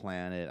on this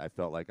planet. I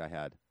felt like I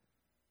had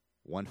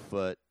one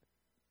foot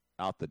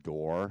out the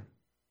door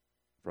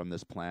from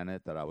this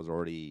planet, that I was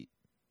already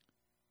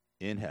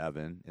in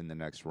heaven in the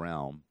next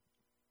realm.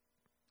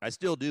 I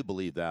still do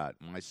believe that.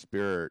 My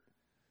spirit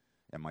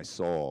and my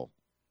soul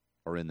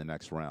are in the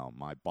next realm.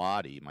 My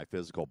body, my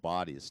physical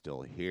body is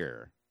still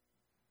here,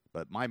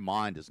 but my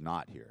mind is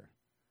not here.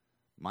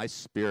 My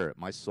spirit,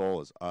 my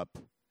soul is up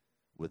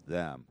with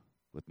them,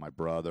 with my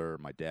brother,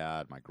 my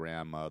dad, my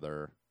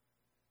grandmother,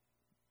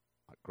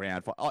 my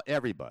grandfather,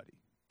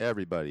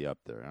 everybody up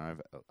there. And I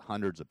have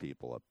hundreds of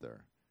people up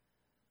there.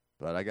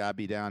 But I got to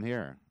be down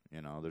here.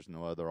 You know, there's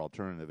no other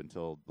alternative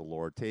until the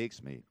Lord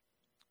takes me.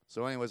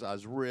 So anyways, I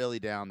was really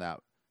down that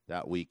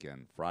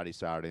weekend, Friday,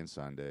 Saturday, and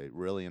Sunday,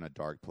 really in a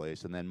dark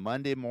place. And then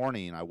Monday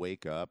morning, I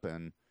wake up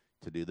and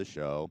to do the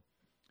show,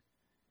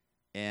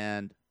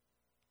 and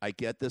I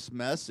get this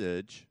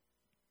message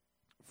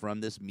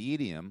from this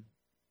medium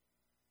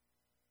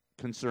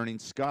concerning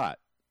Scott,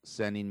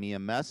 sending me a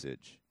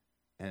message.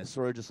 And it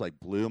sort of just like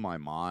blew my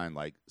mind.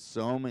 Like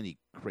so many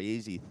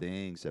crazy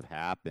things have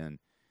happened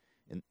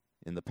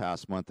in the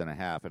past month and a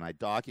half, and I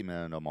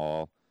documented them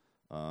all,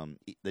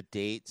 the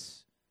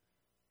dates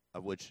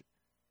of which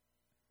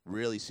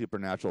really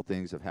supernatural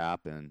things have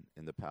happened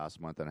in the past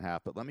month and a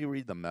half. But let me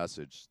read the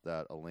message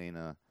that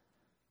Elena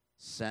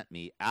sent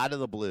me out of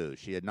the blue.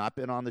 She had not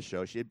been on the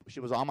show. She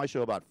was on my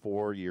show about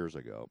 4 years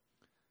ago.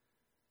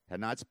 Had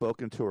not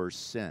spoken to her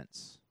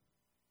since.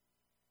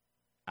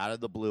 Out of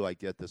the blue, I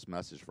get this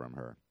message from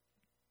her.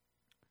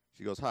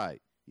 She goes, "Hi,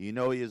 you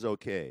know he is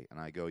okay." And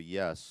I go,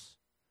 "Yes.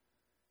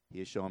 He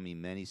has shown me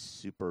many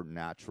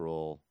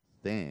supernatural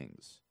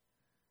things."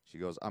 She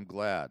goes, "I'm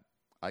glad.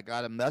 I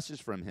got a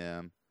message from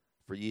him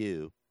for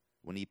you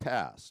when he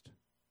passed.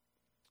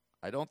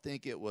 I don't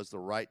think it was the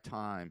right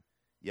time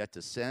yet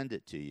to send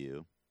it to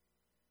you."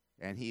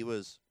 And he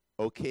was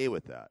okay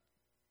with that.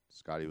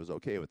 Scotty was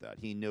okay with that.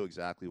 He knew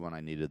exactly when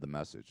I needed the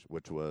message,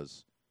 which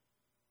was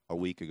a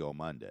week ago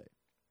Monday.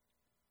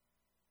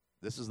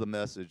 This is the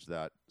message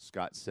that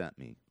Scott sent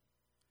me.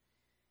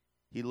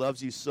 "He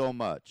loves you so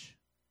much,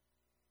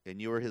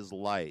 and you are his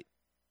light,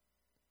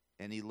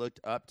 and he looked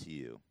up to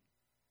you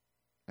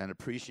and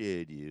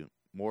appreciated you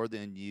more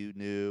than you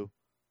knew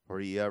or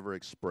he ever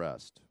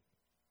expressed.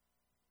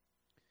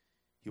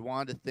 He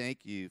wanted to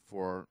thank you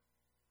for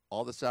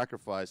all the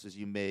sacrifices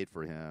you made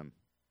for him.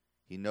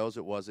 He knows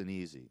it wasn't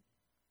easy."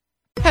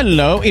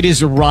 Hello, it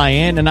is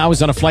Ryan, and I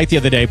was on a flight the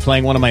other day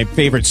playing one of my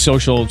favorite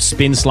social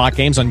spin slot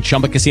games on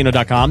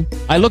ChumbaCasino.com.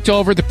 I looked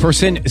over at the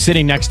person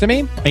sitting next to me,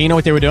 and you know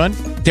what they were doing?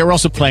 They were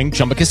also playing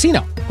Chumba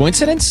Casino.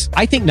 Coincidence?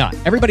 I think not.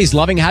 Everybody's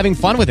loving having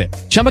fun with it.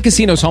 Chumba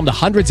Casino is home to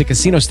hundreds of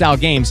casino-style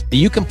games that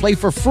you can play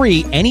for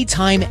free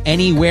anytime,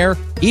 anywhere,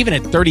 even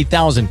at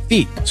 30,000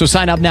 feet. So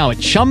sign up now at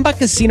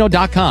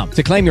ChumbaCasino.com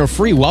to claim your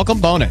free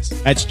welcome bonus.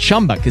 That's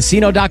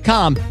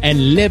ChumbaCasino.com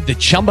and live the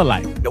Chumba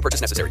life. No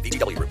purchase necessary.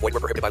 VGW. Void where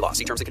prohibited by law.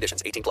 See terms and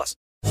conditions. 18+.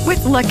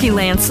 With Lucky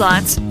Land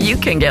Slots, you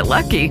can get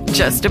lucky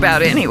just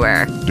about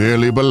anywhere.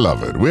 Dearly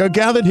beloved, we are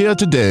gathered here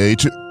today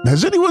to...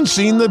 Has anyone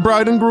seen the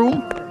bride and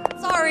groom?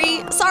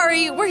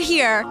 Sorry, we're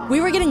here.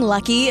 We were getting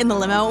lucky in the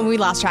limo and we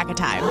lost track of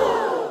time.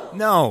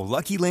 No,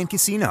 Lucky Land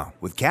Casino,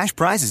 with cash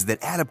prizes that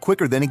add up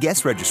quicker than a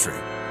guest registry.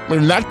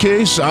 In that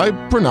case, I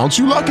pronounce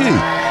you lucky.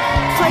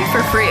 Play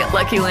for free at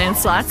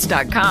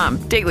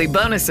LuckyLandSlots.com. Daily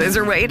bonuses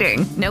are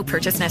waiting. No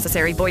purchase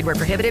necessary. Void where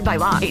prohibited by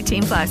law.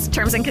 18+.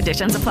 Terms and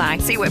conditions apply.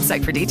 See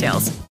website for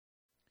details.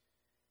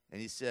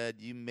 And he said,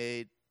 "You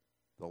made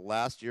the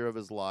last year of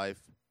his life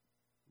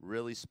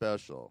really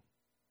special.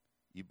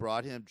 You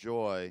brought him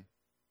joy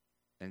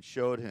and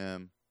showed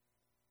him,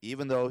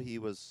 even though he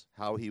was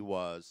how he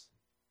was,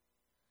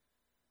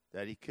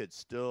 that he could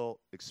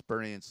still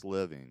experience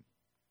living.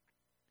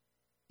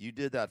 You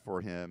did that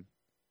for him,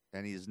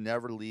 and he is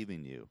never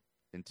leaving you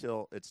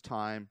until it's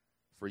time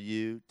for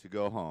you to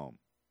go home.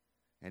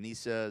 And he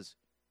says,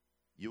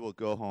 you will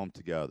go home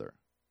together."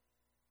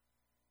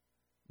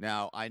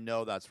 Now, I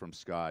know that's from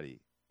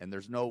Scotty, and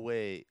there's no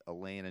way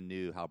Elena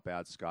knew how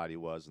bad Scotty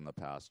was in the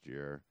past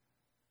year.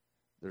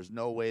 There's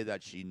no way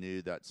that she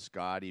knew that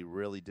Scotty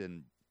really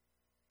didn't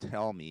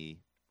tell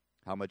me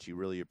how much he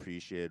really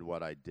appreciated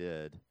what I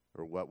did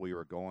or what we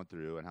were going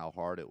through and how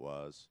hard it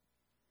was.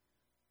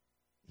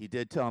 He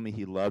did tell me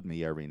he loved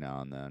me every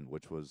now and then,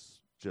 which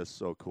was just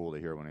so cool to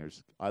hear when he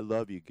was, "I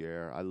love you,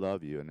 Gare. I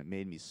love you." And it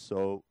made me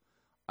so,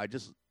 I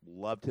just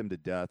loved him to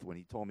death when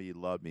he told me he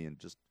loved me and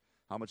just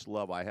how much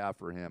love I have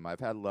for him. I've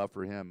had love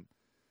for him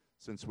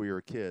since we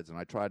were kids, and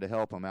I tried to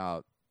help him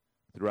out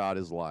throughout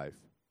his life.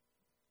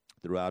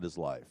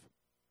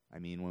 I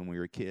mean, when we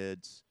were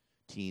kids,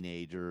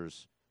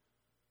 teenagers,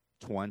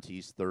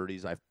 20s,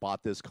 30s, I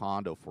bought this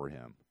condo for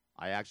him.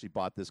 I actually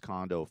bought this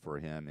condo for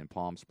him in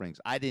Palm Springs.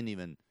 I didn't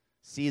even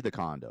see the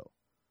condo.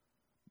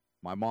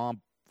 My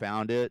mom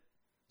found it.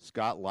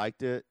 Scott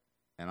liked it,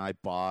 and I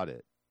bought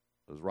it.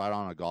 It was right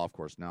on a golf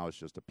course. Now it's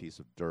just a piece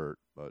of dirt,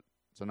 but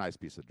it's a nice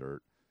piece of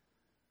dirt.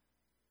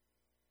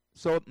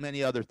 So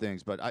many other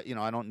things, but I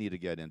don't need to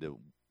get into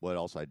what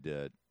else I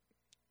did.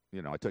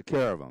 I took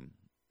care of him,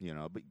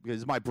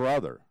 because he's my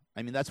brother.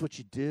 I mean, that's what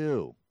you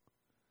do.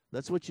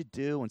 That's what you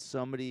do when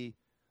somebody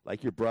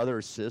like your brother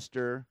or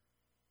sister,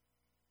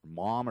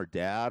 mom or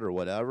dad or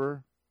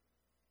whatever,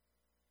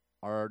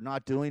 are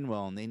not doing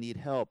well and they need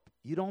help.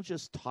 You don't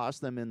just toss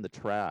them in the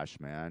trash,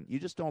 man. You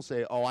just don't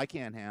say, "Oh, I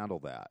can't handle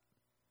that.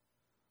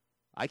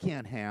 I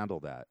can't handle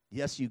that."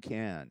 Yes, you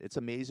can. It's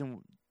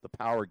amazing the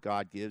power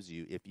God gives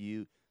you if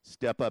you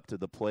step up to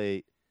the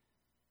plate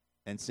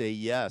and say,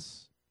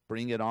 "Yes,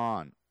 bring it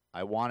on.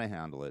 I want to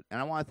handle it." And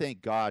I want to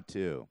thank God,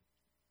 too,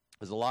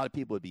 because a lot of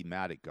people would be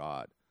mad at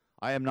God.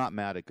 I am not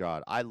mad at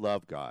God. I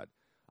love God.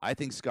 I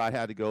think Scott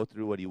had to go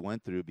through what he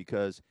went through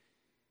because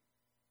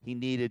he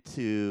needed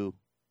to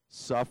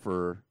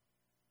suffer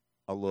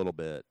a little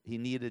bit. He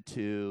needed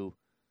to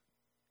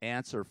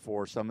answer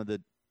for some of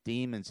the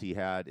demons he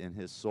had in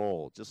his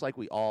soul, just like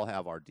we all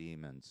have our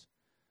demons.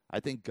 I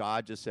think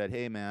God just said,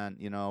 "Hey, man,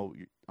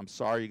 I'm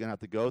sorry you're going to have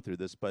to go through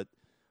this, but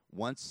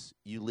once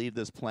you leave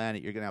this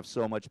planet, you're going to have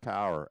so much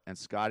power." And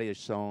Scotty has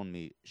shown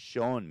me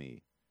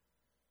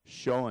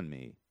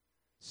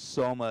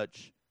so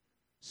much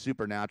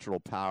supernatural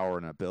power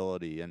and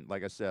ability. And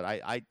like I said,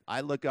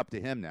 I look up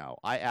to him now.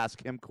 I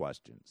ask him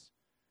questions.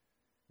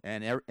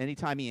 And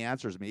anytime he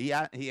answers me,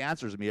 he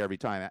answers me every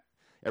time.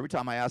 every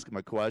time I ask him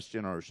a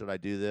question or should I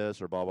do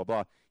this or blah, blah,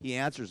 blah, he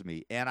answers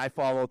me, and I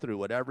follow through.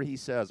 Whatever he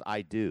says,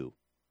 I do.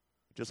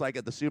 Just like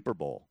at the Super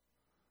Bowl.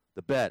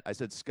 The bet, I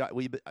said, Scott,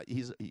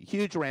 he's a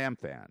huge Ram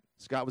fan.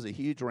 Scott was a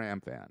huge Ram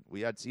fan.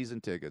 We had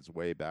season tickets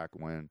way back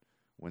when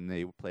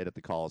they played at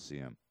the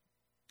Coliseum.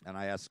 And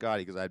I asked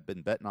Scotty, because I'd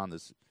been betting on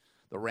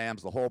the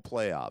Rams the whole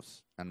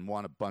playoffs and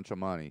won a bunch of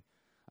money.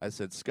 I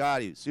said,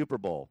 Scotty, Super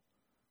Bowl,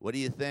 what do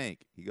you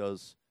think? He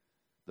goes,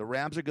 the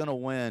Rams are going to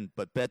win,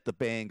 but bet the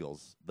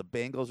Bengals. The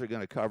Bengals are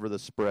going to cover the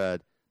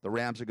spread. The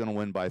Rams are going to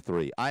win by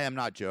 3. I am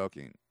not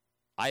joking.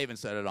 I even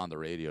said it on the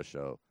radio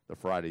show the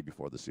Friday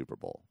before the Super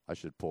Bowl. I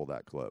should pull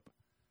that clip.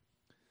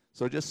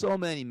 So just so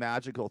many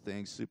magical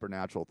things,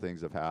 supernatural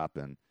things have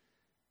happened.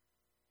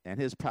 And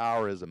his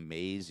power is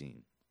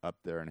amazing up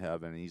there in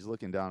heaven. And he's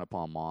looking down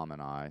upon Mom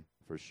and I,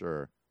 for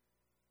sure.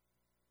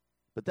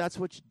 But that's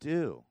what you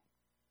do.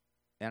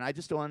 And I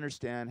just don't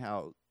understand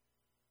how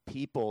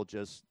people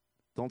just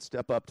don't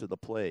step up to the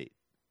plate.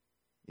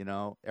 You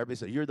know, everybody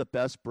says, you're the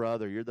best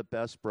brother. You're the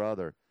best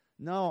brother.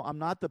 No, I'm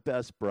not the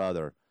best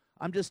brother.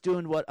 I'm just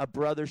doing what a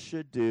brother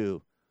should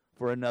do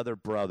for another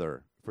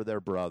brother, for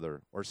their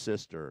brother or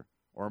sister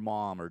or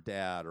mom or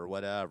dad or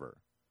whatever,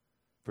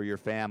 for your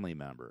family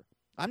member.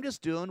 I'm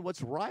just doing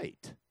what's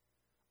right.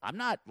 I'm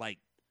not like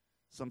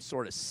some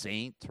sort of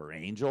saint or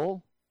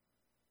angel.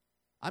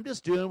 I'm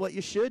just doing what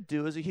you should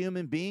do as a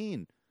human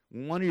being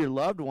when one of your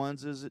loved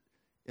ones is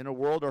in a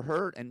world of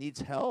hurt and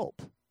needs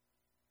help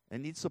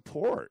and needs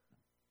support.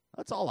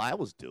 That's all I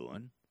was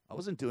doing. I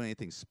wasn't doing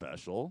anything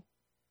special,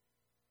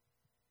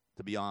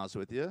 to be honest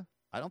with you.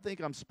 I don't think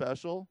I'm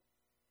special.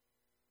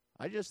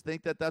 I just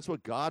think that that's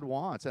what God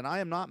wants, and I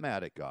am not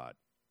mad at God.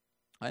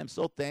 I am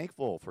so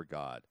thankful for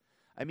God.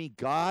 I mean,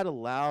 God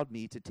allowed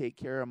me to take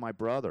care of my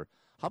brother.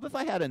 How about if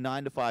I had a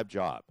 9-to-5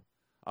 job?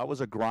 I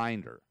was a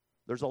grinder.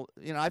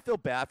 I feel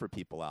bad for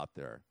people out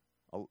there.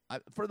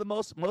 For the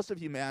most of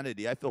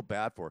humanity, I feel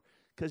bad for,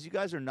 because you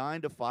guys are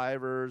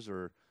 9-to-5ers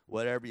or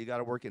whatever. You got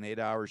to work an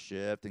 8-hour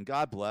shift, and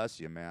God bless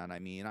you, man. I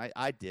mean,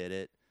 I did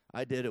it.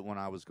 I did it when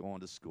I was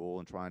going to school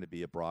and trying to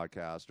be a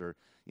broadcaster.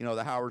 You know,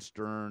 the Howard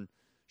Stern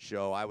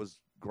show, I was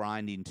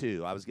grinding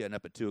too. I was getting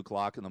up at 2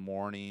 o'clock in the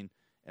morning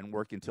and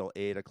working till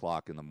 8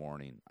 o'clock in the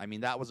morning. I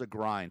mean, that was a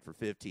grind for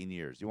 15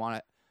 years. You want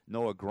to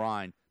know a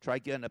grind? Try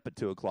getting up at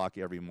 2 o'clock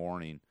every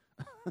morning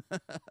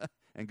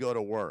and go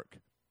to work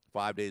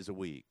 5 days a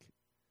week.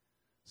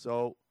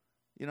 So,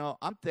 you know,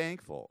 I'm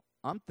thankful.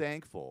 I'm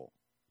thankful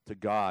to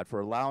God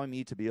for allowing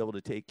me to be able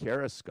to take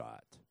care of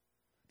Scott,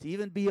 to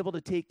even be able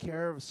to take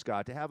care of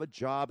Scott, to have a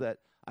job that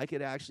I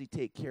could actually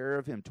take care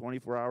of him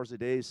 24 hours a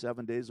day,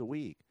 7 days a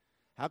week.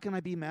 How can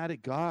I be mad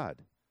at God?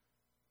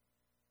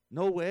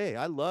 No way.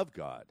 I love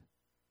God.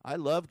 I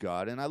love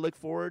God, and I look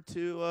forward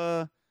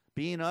to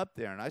being up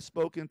there. And I've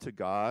spoken to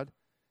God,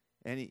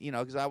 and, you know,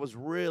 because I was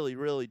really,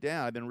 really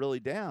down. I've been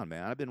really down,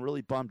 man. I've been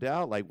really bummed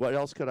out. Like, what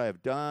else could I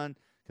have done?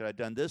 Could I have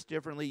done this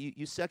differently?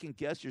 You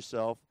second-guess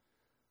yourself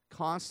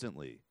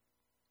constantly.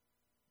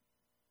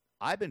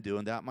 I've been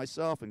doing that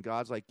myself, and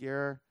God's like,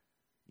 yeah,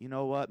 you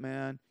know what,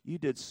 man? You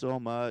did so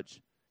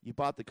much. You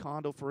bought the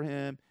condo for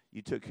him.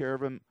 You took care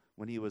of him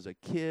when he was a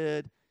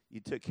kid. You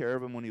took care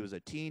of him when he was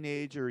a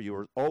teenager. You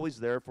were always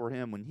there for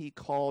him. When he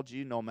called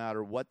you, no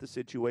matter what the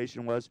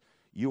situation was,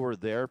 you were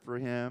there for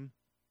him.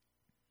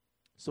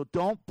 So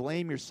don't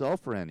blame yourself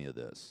for any of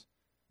this.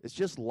 It's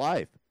just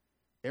life.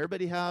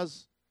 Everybody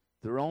has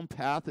their own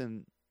path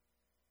in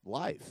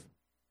life.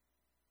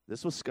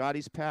 This was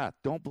Scotty's path.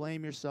 Don't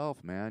blame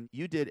yourself, man.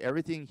 You did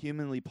everything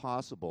humanly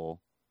possible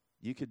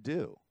you could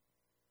do.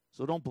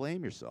 So don't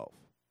blame yourself.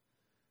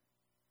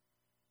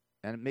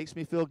 And it makes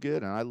me feel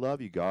good, and I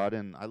love you, God,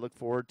 and I look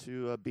forward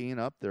to being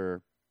up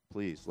there.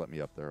 Please let me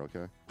up there,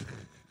 okay?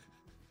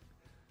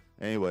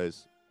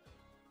 Anyways,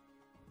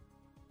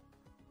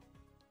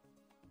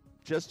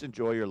 just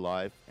enjoy your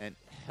life and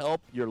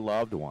help your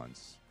loved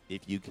ones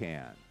if you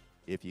can.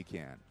 If you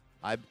can.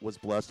 I was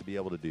blessed to be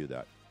able to do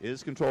that. It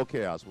is Controlled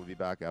Chaos. We'll be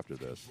back after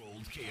this.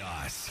 Controlled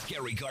Chaos.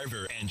 Gary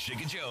Garver and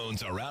Chicka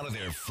Jones are out of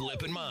their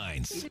flipping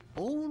minds. It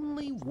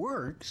only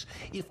works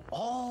if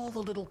all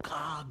the little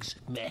cogs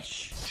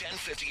mesh.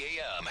 10:50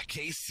 a.m.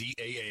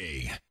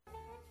 KCAA.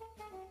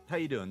 How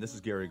you doing? This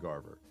is Gary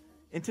Garver.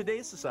 In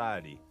today's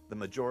society, the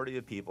majority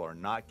of people are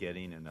not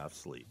getting enough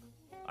sleep.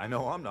 I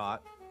know I'm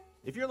not.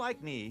 If you're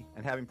like me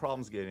and having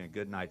problems getting a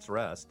good night's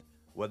rest,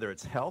 whether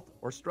it's health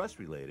or stress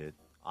related,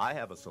 I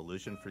have a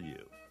solution for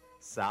you.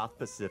 South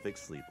Pacific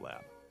Sleep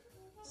Lab.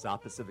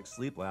 South Pacific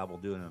Sleep Lab will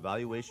do an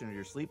evaluation of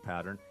your sleep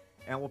pattern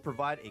and will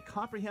provide a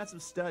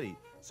comprehensive study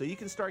so you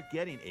can start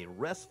getting a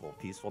restful,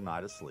 peaceful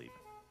night of sleep.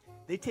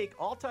 They take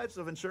all types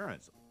of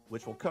insurance,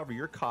 which will cover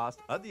your cost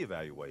of the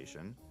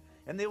evaluation,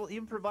 and they will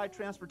even provide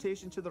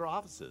transportation to their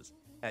offices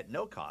at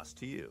no cost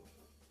to you.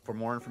 For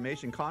more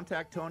information,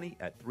 contact Tony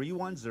at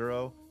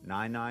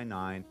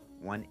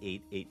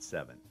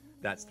 310-999-1887.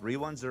 That's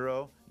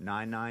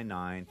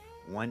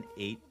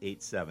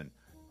 310-999-1887.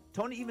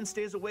 Tony even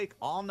stays awake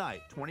all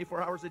night,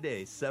 24 hours a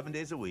day, 7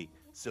 days a week,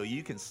 so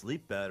you can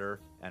sleep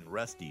better and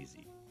rest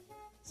easy.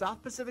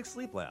 South Pacific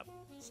Sleep Lab,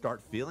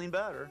 Start feeling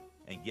better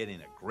and getting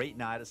a great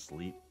night of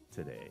sleep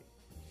today.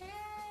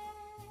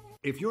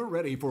 If you're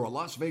ready for a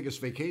Las Vegas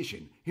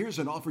vacation, here's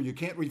an offer you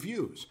can't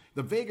refuse.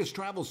 The Vegas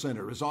Travel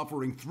Center is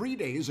offering 3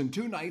 days and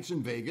 2 nights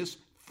in Vegas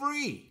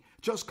free.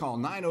 Just call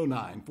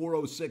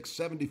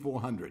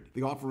 909-406-7400.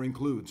 The offer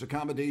includes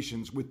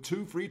accommodations with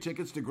 2 free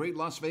tickets to great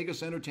Las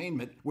Vegas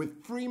entertainment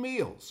with free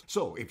meals.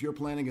 So if you're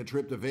planning a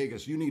trip to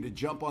Vegas, you need to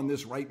jump on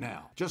this right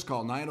now. Just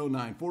call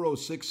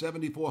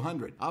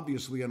 909-406-7400.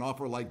 Obviously, an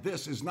offer like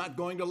this is not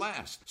going to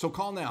last. So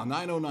call now,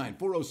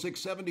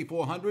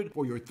 909-406-7400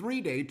 for your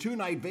 3-day,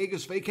 2-night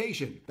Vegas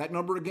vacation. That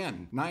number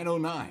again,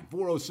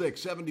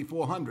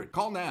 909-406-7400.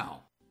 Call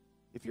now.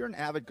 If you're an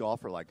avid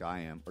golfer like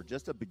I am, or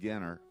just a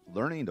beginner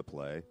learning to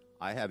play,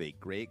 I have a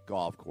great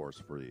golf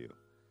course for you,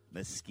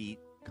 Mesquite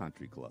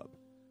Country Club.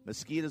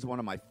 Mesquite is one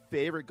of my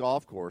favorite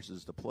golf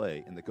courses to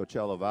play in the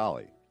Coachella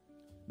Valley.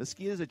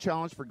 Mesquite is a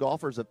challenge for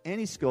golfers of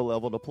any skill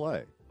level to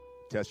play.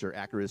 Test your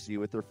accuracy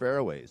with their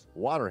fairways,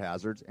 water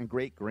hazards, and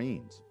great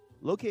greens.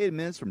 Located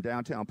minutes from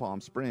downtown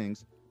Palm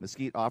Springs,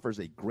 Mesquite offers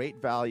a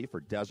great value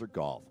for desert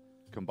golf,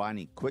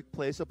 combining quick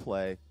place of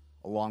play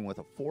along with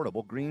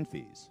affordable green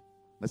fees.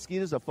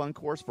 Mesquite is a fun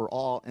course for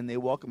all, and they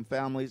welcome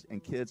families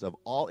and kids of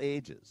all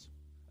ages.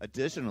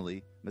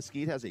 Additionally,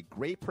 Mesquite has a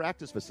great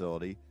practice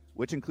facility,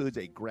 which includes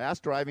a grass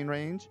driving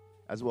range,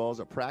 as well as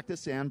a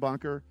practice sand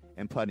bunker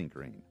and putting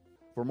green.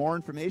 For more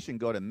information,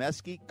 go to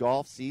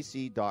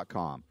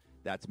mesquitegolfcc.com.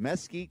 That's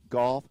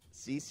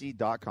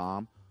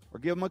mesquitegolfcc.com, or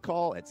give them a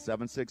call at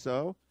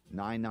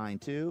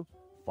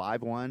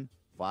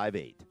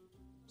 760-992-5158.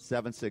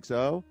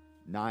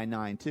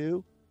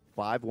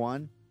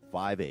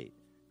 760-992-5158.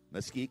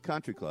 Mesquite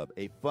Country Club,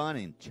 a fun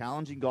and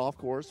challenging golf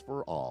course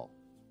for all.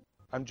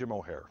 I'm Jim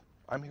O'Hare.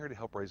 I'm here to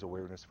help raise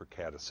awareness for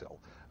CADASIL,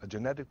 a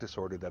genetic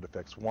disorder that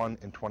affects 1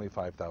 in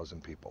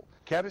 25,000 people.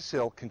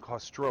 CADASIL can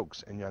cause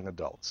strokes in young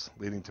adults,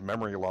 leading to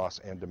memory loss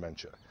and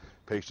dementia.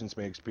 Patients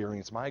may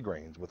experience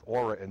migraines with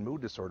aura and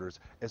mood disorders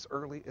as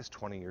early as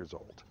 20 years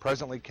old.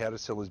 Presently,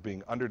 CADASIL is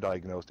being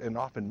underdiagnosed and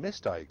often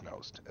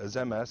misdiagnosed as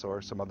MS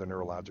or some other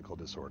neurological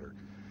disorder.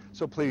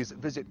 So please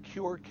visit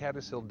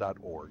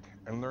curecadasil.org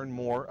and learn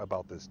more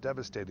about this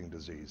devastating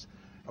disease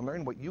and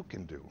learn what you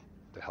can do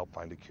to help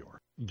find a cure.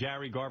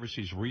 Gary Garver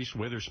sees Reese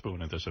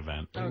Witherspoon at this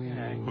event,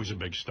 who's a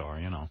big star,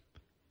 you know.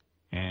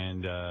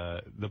 And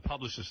the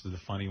publicist is the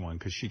funny one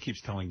because she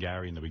keeps telling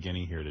Gary in the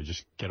beginning here to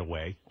just get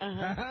away. You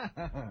know,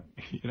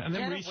 and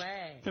then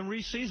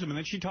Reese sees him, and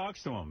then she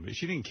talks to him.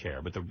 She didn't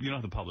care, but you know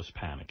the publicists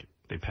panic.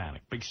 They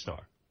panic. Big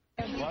star.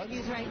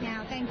 Interviews right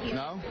now. Thank you.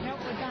 No? Nope,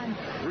 we're done.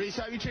 Reese,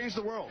 how you changed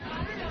the world?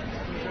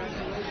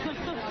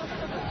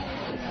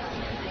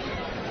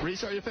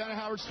 Reese, are you a fan of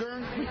Howard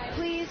Stern?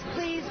 Please.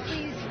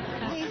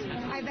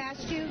 I've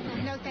asked you.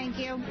 No, thank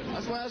you.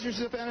 That's why I asked you if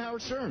you're a fan of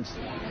Howard Stern's.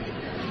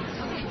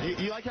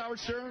 You like Howard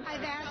Stern?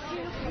 I've asked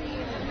you,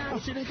 please. No. Well,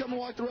 she didn't come and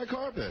walk the red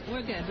carpet.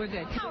 We're good.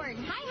 Howard.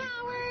 Hi,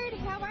 Howard.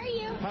 How are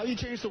you? How you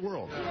changed the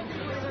world?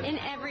 In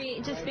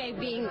just by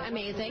being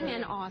amazing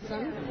and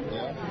awesome.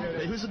 Yeah.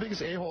 Hey, who's the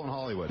biggest a-hole in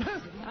Hollywood?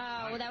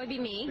 Well, that would be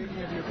me.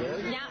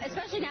 Now,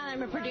 especially now that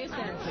I'm a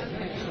producer.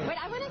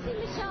 Wait, I want to see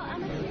Michelle.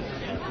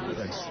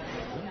 Thanks.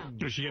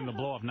 She's getting the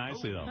blow off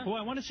nicely, though. Oh,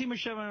 I want to see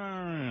Michelle.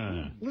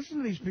 Listen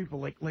to these people,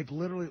 like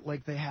literally,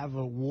 like they have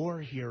a war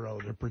hero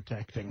they're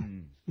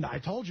protecting. No, I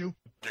told you.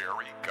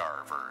 Gary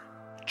Garver,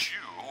 Jew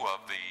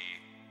of the...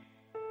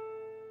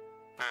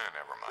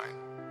 never mind.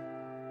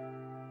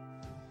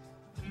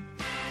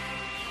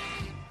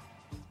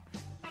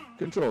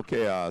 Control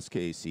Chaos,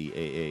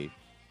 KCAA,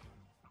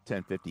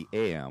 1050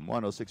 AM,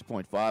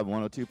 106.5,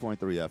 102.3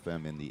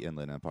 FM in the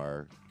Inland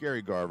Empire.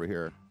 Gary Garver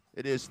here.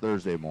 It is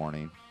Thursday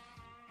morning.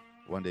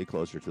 One day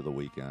closer to the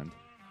weekend.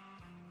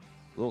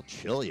 A little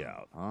chilly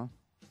out, huh?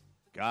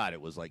 God,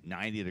 it was like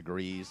 90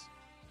 degrees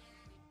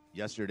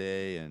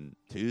yesterday and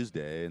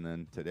Tuesday, and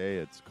then today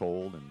it's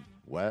cold and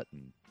wet.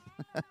 And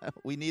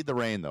we need the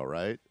rain, though,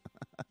 right?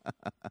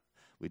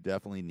 We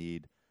definitely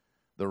need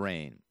the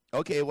rain.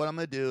 Okay, what I'm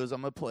going to do is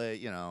I'm going to play,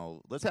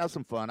 let's have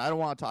some fun. I don't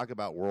want to talk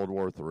about World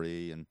War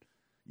III and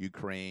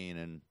Ukraine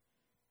and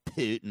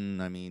Putin.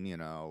 I mean,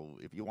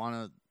 if you want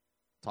to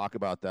talk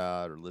about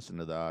that or listen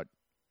to that,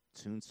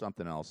 tune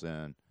something else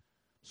in.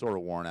 Sort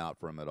of worn out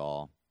from it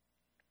all.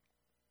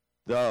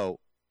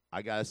 Though,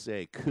 I got to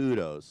say,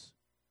 kudos.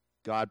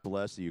 God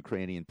bless the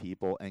Ukrainian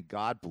people, and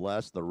God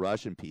bless the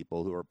Russian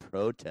people who are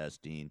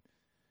protesting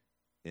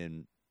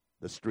in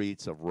the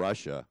streets of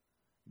Russia.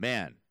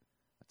 Man,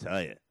 I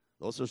tell you,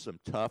 those are some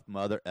tough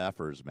mother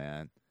effers,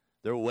 man.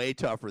 They're way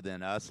tougher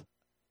than us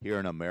here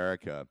in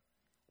America.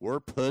 We're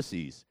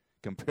pussies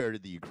compared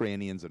to the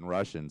Ukrainians and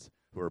Russians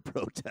who are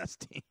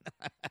protesting.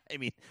 I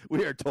mean,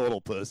 we are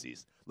total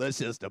pussies. Let's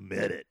just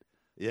admit it.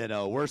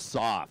 We're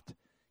soft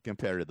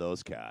compared to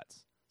those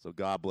cats. So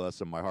God bless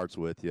them. My heart's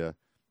with you.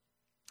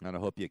 And I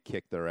hope you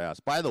kick their ass.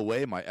 By the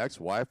way, my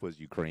ex-wife was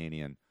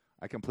Ukrainian.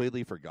 I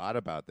completely forgot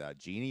about that.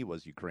 Jeannie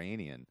was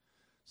Ukrainian.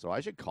 So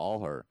I should call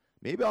her.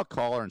 Maybe I'll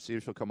call her and see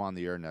if she'll come on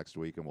the air next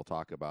week and we'll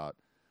talk about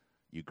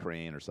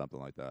Ukraine or something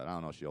like that. I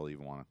don't know if she'll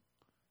even want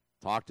to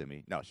talk to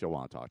me. No, she'll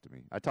want to talk to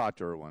me. I talked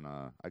to her when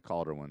I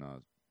called her when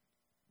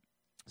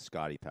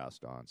Scotty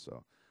passed on,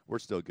 so we're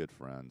still good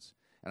friends.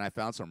 And I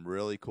found some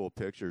really cool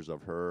pictures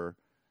of her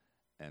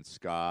and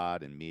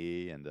Scott and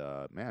me, and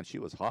man, she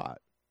was hot.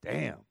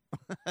 Damn.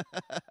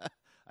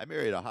 I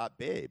married a hot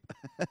babe.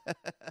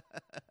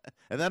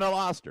 And then I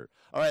lost her.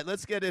 All right,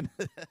 let's get into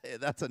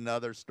that's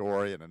another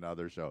story and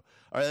another show.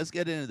 All right, let's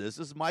get into this.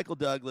 This is Michael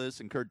Douglas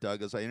and Kirk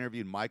Douglas. I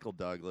interviewed Michael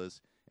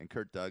Douglas and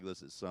Kirk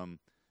Douglas at some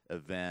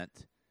event,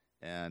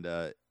 and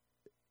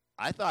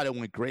I thought it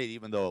went great,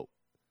 even though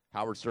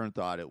Howard Stern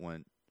thought it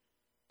went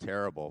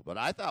terrible. But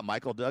I thought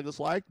Michael Douglas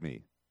liked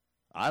me.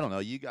 I don't know.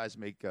 You guys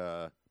make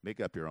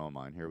up your own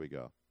mind. Here we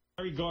go.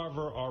 Gary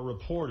Garver, our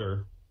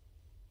reporter,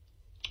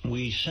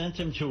 we sent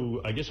him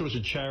to, I guess it was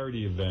a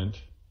charity event,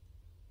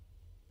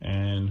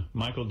 and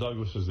Michael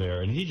Douglas was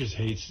there, and he just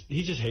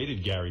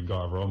hated Gary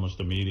Garver almost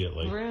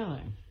immediately.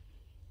 Really?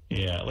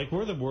 Yeah, like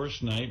we're the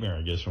worst nightmare,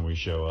 I guess, when we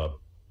show up.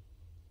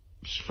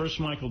 First,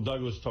 Michael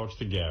Douglas talks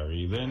to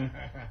Gary, then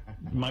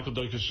Michael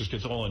Douglas just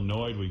gets all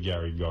annoyed with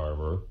Gary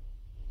Garver.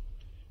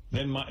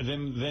 Then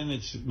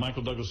it's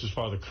Michael Douglas's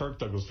father, Kirk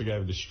Douglas, the guy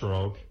with the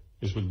stroke,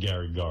 is with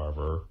Gary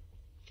Garver.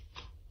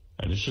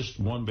 And it's just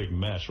one big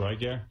mess, right,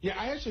 Gary? Yeah,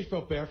 I actually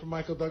felt bad for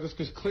Michael Douglas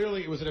because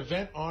clearly it was an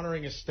event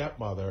honoring his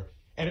stepmother,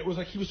 and it was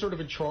like he was sort of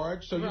in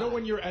charge. So you know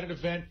when you're at an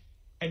event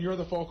and you're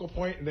the focal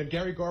point, and then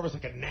Gary Garver's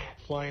like a gnat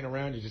flying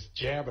around you, just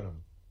jabbing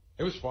him.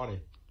 It was funny.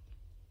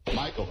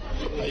 Michael,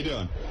 how you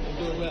doing? I'm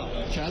doing well.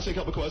 Can I ask you a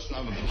couple questions?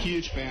 I'm a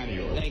huge fan of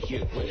yours. Thank you.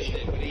 What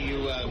do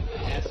you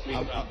ask me?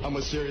 I'm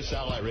with Sirius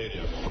Satellite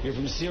Radio. You're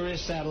from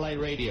Sirius Satellite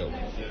Radio.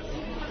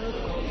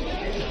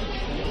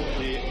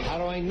 How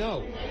do I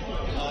know?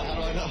 How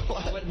do I know?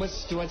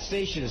 What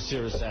station is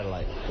Sirius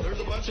Satellite? There's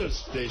a bunch of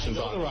stations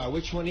on there.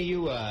 Which one are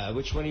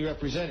you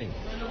representing?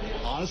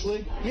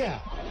 Honestly?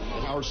 Yeah.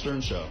 The Howard Stern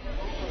Show.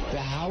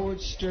 The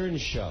Howard Stern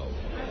Show.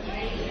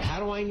 How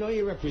do I know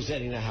you're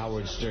representing the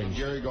Howard Stern Show?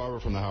 Gary Garver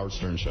from the Howard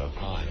Stern Show.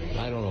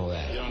 I don't know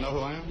that. You don't know who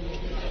I am?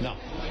 No.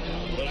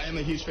 But I am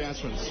a huge fan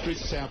from the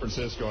streets of San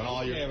Francisco and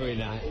all your... Every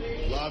night.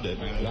 Loved it,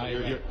 man.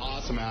 You're an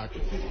awesome actor.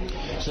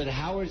 So the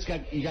Howard's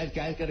got... You guys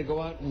got to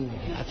go out and...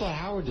 I thought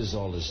Howard does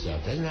all this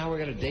stuff. Doesn't Howard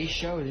got a day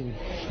show? Isn't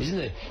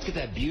it? He's got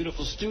that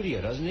beautiful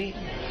studio, doesn't he?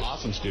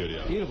 Awesome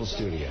studio. Beautiful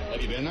studio.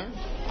 Have you been there?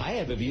 I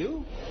have. Have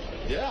you?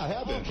 Yeah, I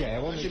have been. Okay.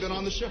 I've actually been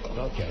on the show.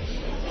 Okay.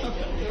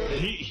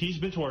 He's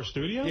been to our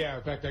studio? Yeah,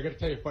 in fact, I got to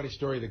tell you a funny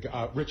story.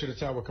 Richard and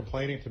Sal were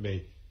complaining to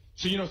me.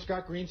 So, you know,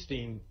 Scott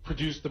Greenstein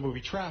produced the movie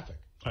Traffic.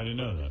 I didn't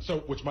know that. So,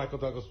 which Michael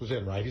Douglas was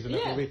in, right? He's in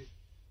that movie.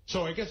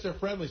 So I guess they're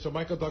friendly. So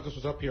Michael Douglas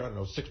was up here, I don't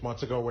know, 6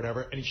 months ago or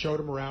whatever, and he showed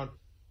him around,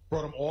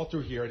 brought him all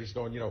through here, and he's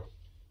going, you know,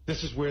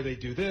 this is where they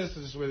do this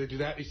is where they do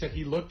that. And he said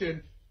he looked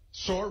in,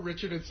 saw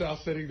Richard and Sal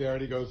sitting there,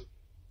 and he goes,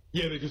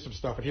 yeah, they do some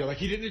stuff in here. Like,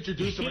 he didn't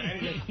introduce him or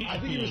anything. I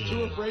think he was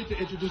too afraid to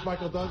introduce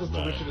Michael Douglas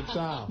to Richard and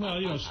Sal.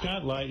 Well, you know,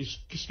 Scott likes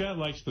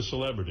the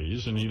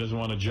celebrities, and he doesn't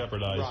want to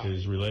jeopardize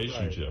his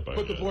relationship. Right.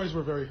 But the boys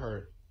were very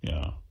hurt.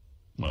 Yeah.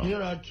 Well.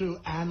 Here are two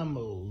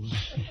animals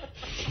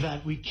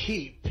that we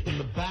keep in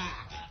the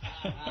back.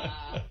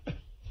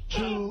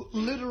 Two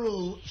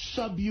literal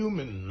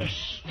subhumans.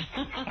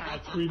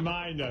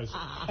 Remind us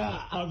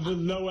of the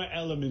lower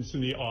elements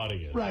in the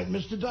audience. Right,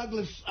 Mr.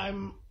 Douglas,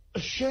 I'm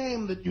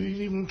ashamed that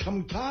you've even come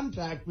in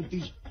contact with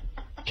these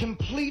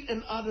complete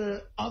and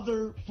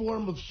other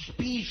form of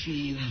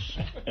species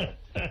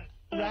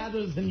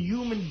rather than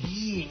human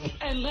beings.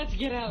 And let's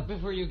get out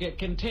before you get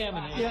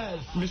contaminated.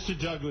 Yes. Mr.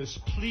 Douglas,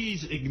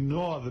 please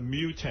ignore the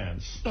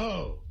mutants.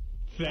 Oh.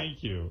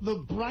 Thank you. The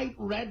bright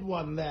red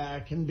one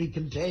there can be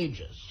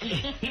contagious.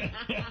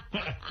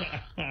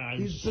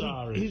 I'm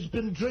sorry. He's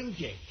been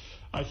drinking.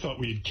 I thought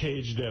we had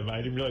caged them. I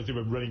didn't realize they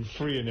were running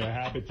free in their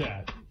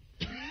habitat.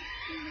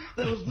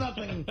 There was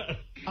nothing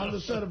on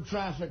the set of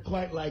Traffic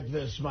quite like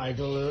this,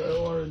 Michael,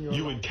 or in your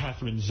You life. and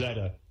Catherine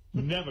Zeta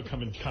never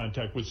come in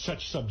contact with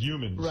such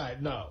subhumans. Right,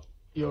 no.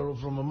 You're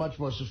from a much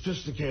more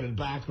sophisticated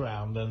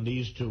background than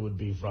these two would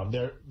be from.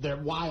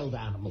 They're wild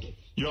animals.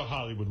 You're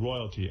Hollywood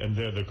royalty, and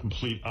they're the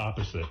complete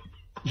opposite.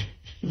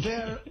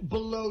 They're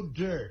below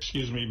dirt.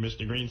 Excuse me,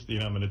 Mr.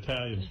 Greenstein, I'm an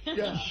Italian.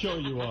 Yeah. Sure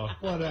you are.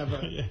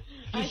 Whatever.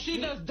 I see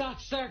those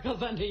dark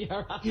circles under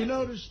your eyes. You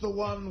notice the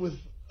one with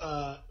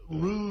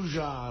rouge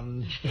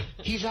on.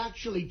 He's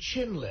actually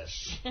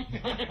chinless.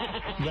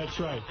 That's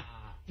right.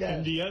 Yeah.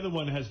 And the other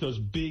one has those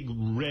big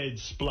red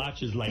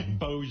splotches like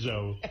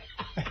Bozo.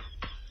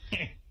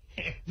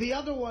 The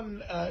other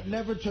one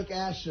never took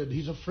acid.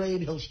 He's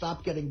afraid he'll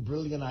stop getting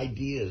brilliant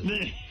ideas.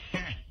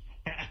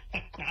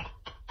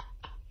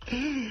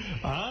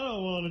 I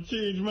don't want to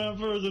change my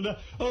personality.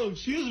 Oh,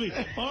 excuse me.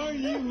 Aren't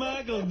you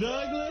Michael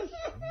Douglas?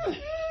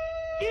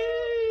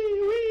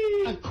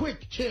 A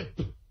quick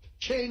tip.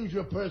 Change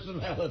your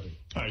personality.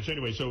 All right, so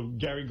anyway, so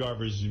Gary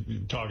Garver's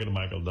talking to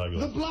Michael Douglas.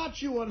 The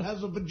blotchy one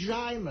has a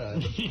vagina.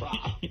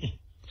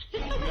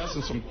 I'm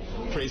asking some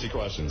crazy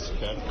questions,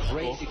 okay?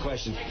 Crazy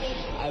questions.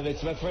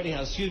 It's my Freddie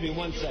House. Excuse me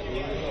 1 second.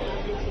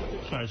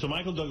 All right, so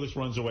Michael Douglas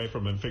runs away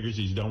from him, figures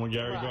he's done with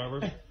Gary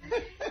Garver.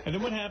 And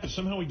then what happens?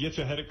 Somehow he gets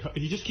ahead of...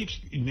 He just keeps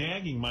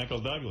nagging Michael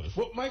Douglas.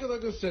 Well, Michael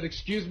Douglas said,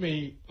 excuse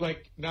me,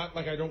 not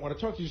like I don't want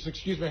to talk to you, just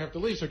excuse me, I have to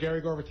leave. So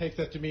Gary Garver takes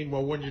that to mean,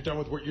 well, when you're done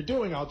with what you're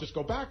doing, I'll just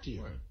go back to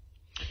you.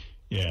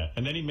 Yeah,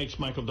 and then he makes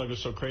Michael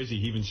Douglas so crazy,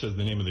 he even says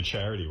the name of the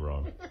charity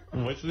wrong.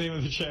 What's the name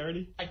of the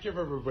charity? I can't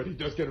remember, but he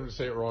does get him to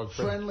say it wrong.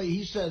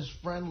 He says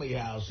Friendly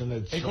House, and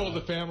it's... He called it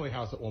the Family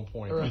House at one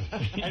point. Right.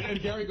 and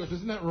Gary goes,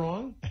 isn't that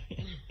wrong?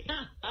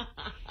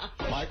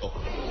 Michael.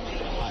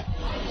 Hi.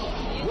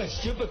 What,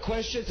 stupid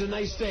question? It's a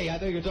nice day. I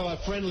think you're talking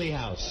about Friendly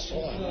House.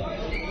 What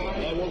do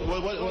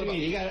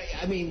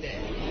you mean?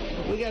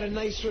 We got a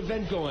nice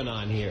event going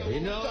on here. You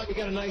know, we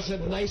got a nice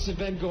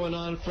event going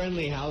on.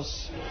 Friendly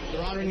House.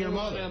 They're honoring your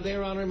mother.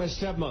 They're honoring my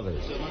stepmother.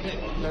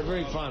 They're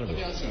very fond of it.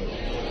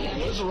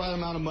 What is the right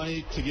amount of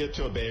money to give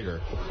to a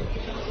beggar?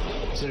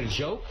 Is it a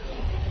joke?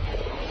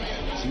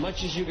 As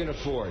much as you can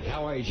afford.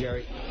 How are you,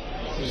 Jerry?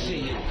 Nice to see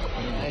you.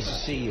 Nice to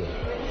see you.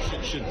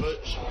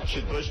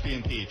 Should Bush be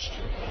impeached?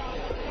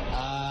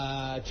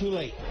 Too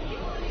late.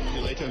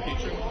 Too late to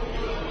impeach him?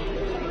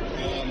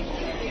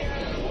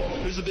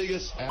 Who's the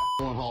biggest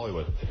asshole in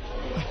Hollywood?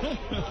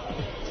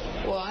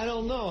 Well, I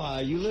don't know.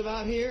 You live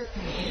out here?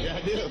 Yeah,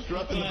 I do. Grew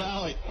up in the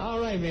valley. All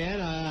right, man.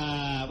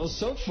 Well,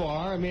 so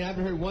far, I mean, I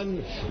haven't heard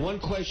one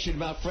question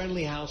about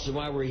Friendly House and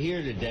why we're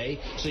here today.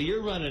 So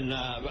you're running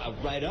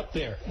right up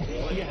there.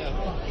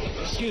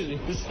 Yeah. Excuse me.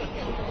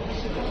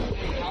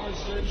 Howard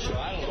Stern show.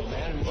 I don't know,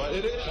 man. But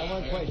it is.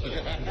 One question.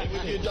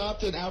 Would you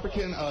adopt an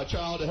African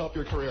child to help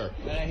your career?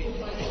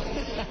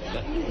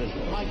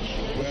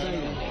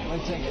 One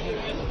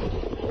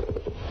second.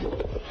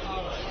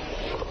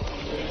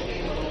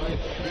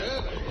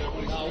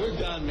 No, we're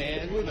done,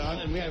 man. We're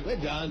done. We're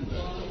done.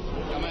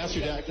 I'm gonna ask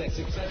you, Dak. You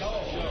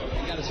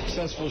got a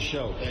successful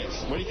show.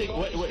 Thanks. What do you think?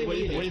 What do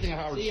you think of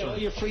Howard Stern?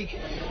 You're freak.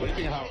 What do you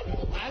think of Howard?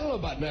 I don't know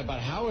about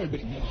Howard,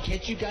 but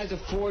can't you guys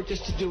afford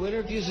just to do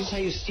interviews? This is how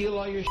you steal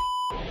all your.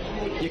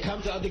 They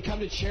come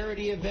to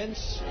charity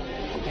events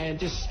and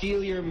just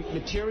steal your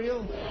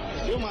material?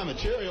 Steal my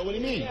material? What do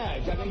you mean? Yeah,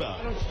 why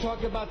don't you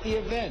talk about the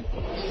event?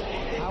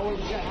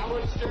 Howard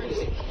Stern.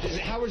 Does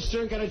Howard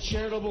Stern got a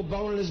charitable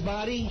bone in his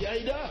body? Yeah,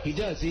 he does. He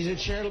does. He's a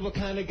charitable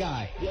kind of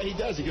guy. Yeah, he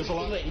does. He gives a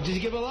lot. Does he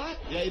give a lot?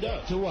 Yeah, he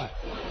does. To what?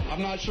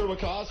 I'm not sure what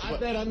cause. I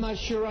bet I'm not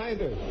sure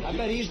either. I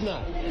bet he's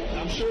not.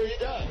 I'm sure he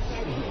does.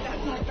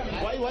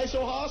 Why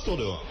so hostile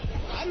to him?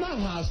 I'm not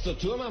hostile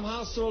to him. I'm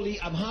hostile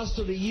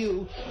to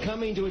you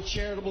coming to a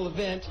charitable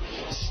event,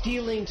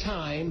 stealing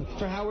time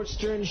for Howard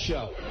Stern's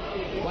show.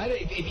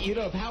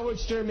 If Howard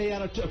Stern made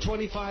out a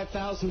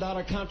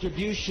 $25,000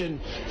 contribution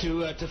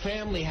to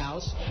Family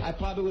House, I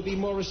probably would be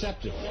more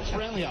receptive. It's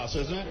Friendly House,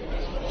 isn't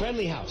it?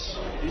 Friendly House.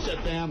 You said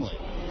family.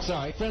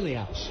 Sorry, Friendly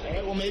House. All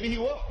right, well, maybe he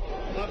will.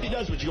 Well, if he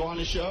does, would you go on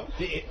his show?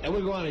 I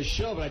wouldn't go on his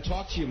show, but I'd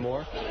talk to you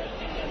more.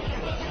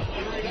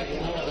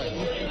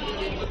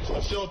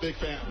 I'm still a big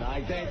fan.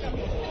 I thank you.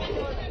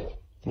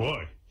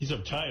 Boy, he's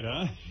uptight,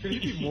 huh? Could he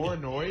be more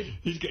annoyed?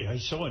 He's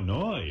so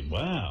annoyed.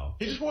 Wow.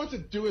 He just wants to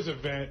do his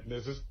event, and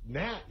there's this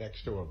gnat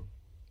next to him.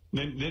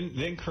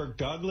 Then Kirk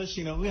Douglas,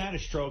 who had a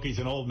stroke. He's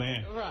an old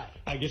man. Right.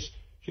 I guess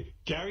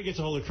Gary gets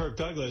a hold of Kirk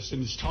Douglas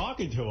and is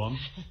talking to him,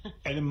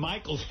 and then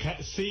Michael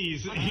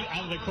sees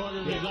out of the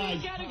corner of his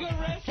eyes. You gotta go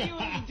rescue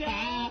his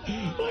dad.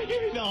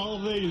 The whole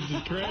thing is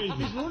just crazy.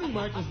 He's ruining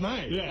Michael's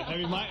night. Yeah, I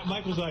mean,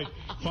 Michael's like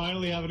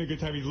finally having a good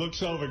time. He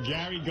looks over.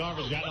 Gary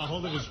Garver's gotten a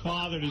hold of his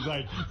father, and he's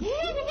like,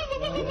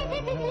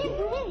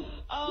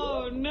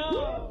 oh,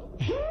 no.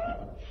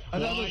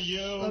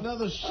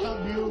 Another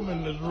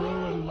subhuman has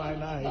ruined my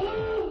night.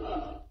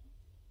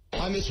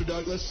 Hi, Mr.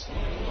 Douglas.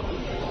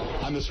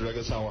 Hi, Mr.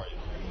 Douglas. How are you?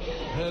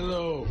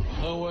 Hello,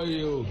 how are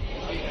you?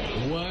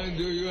 Why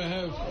do you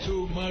have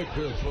two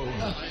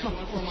microphones?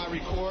 One for my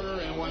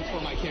recorder and one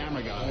for my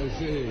camera guy. I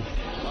see.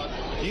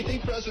 Do you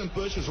think President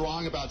Bush is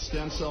wrong about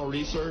stem cell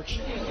research?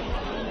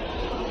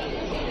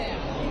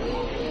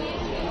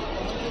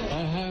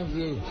 I have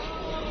to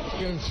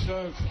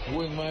consult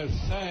with my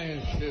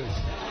scientists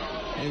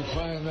and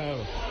find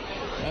out.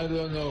 I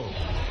don't know.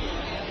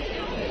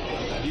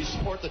 Do you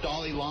support the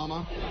Dalai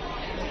Lama?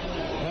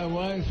 Have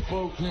I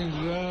spoken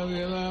to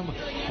Dalai Lama?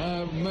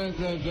 I met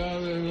the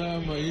Dalai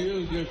Lama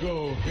years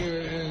ago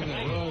here in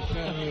Los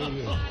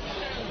Angeles.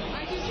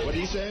 What are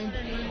you saying?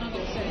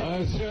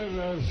 I said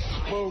I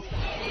spoke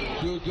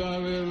to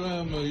Dalai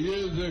Lama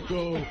years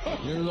ago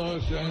in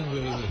Los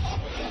Angeles.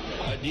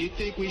 Do you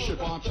think we should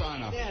bomb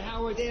China? Yeah,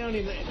 Howard, they don't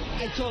even...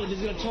 I told him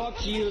he's going to talk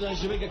to you and I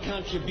should make a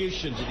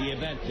contribution to the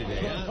event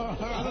today, huh?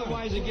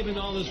 Otherwise, they're giving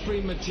all this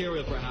free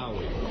material for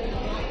Howard.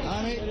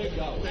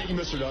 Thank you,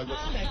 Mr. Douglas.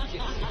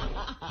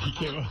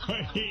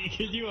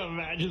 Can you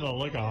imagine the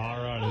look of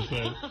horror on his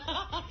face?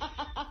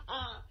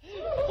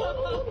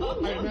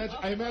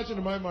 I imagine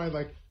in my mind,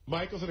 like,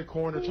 Michael's in a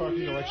corner talking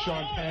to, like,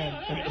 Sean Penn,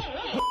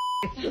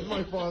 and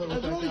my father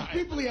was There's all these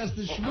people he has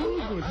to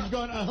schmooze with. He's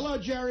going, hello,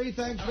 Jerry,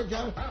 thanks for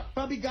coming.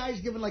 Probably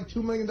guys giving like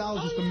 $2 million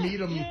just to meet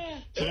him.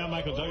 Yeah. So now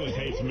Michael Douglas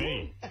hates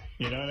me.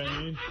 You know what I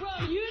mean?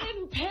 Well, you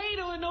didn't pay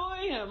to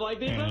annoy him like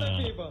these other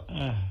people.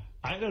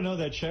 I don't know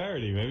that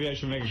charity. Maybe I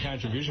should make a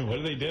contribution. What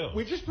do they do?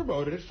 We just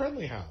promoted it,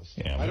 Friendly House.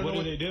 Yeah, I don't what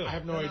know do they do? I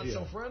have no They're idea.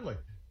 Not so friendly.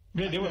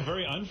 Yeah, they were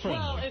very unfriendly.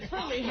 Well, it's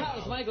Friendly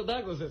House. Michael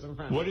Douglas isn't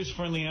friendly. What does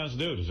Friendly House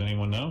do? Does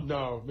anyone know?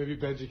 No, maybe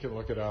Benji can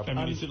look it up. I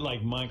mean, is it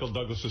like Michael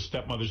Douglas'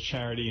 stepmother's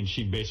charity and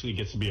she basically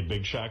gets to be a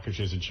big shot because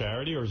she's a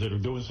charity, or is it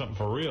doing something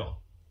for real?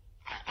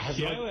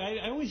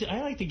 I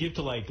like to give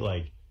to like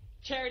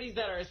charities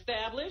that are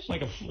established,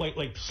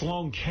 like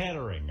Sloan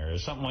Kettering or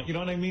something like, you know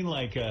what I mean,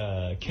 like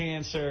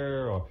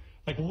cancer or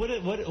like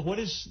what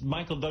is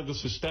Michael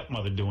Douglas'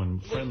 stepmother doing?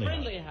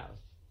 Friendly House.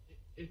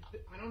 I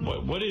don't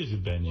know. What is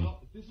it, Benji?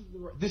 Well,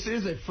 this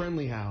is a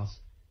Friendly House,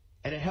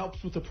 and it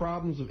helps with the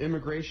problems of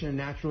immigration and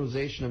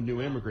naturalization of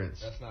new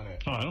immigrants. That's not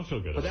it. Oh, I don't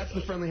feel good. But that's the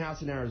Friendly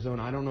House in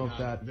Arizona. I don't know if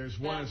that. There's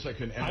one. It's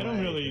like an. I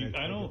don't really.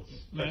 I don't.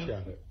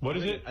 What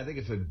is it? I think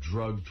it's a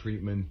drug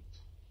treatment.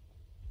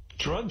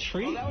 Drug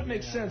treatment? Well, that would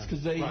make sense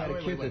because they had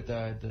a kid that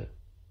died.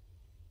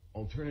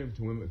 Alternative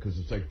to women, because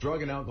it's like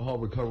drug and alcohol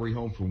recovery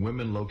home for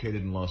women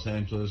located in Los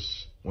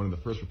Angeles, one of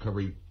the first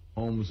recovery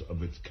homes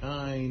of its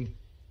kind.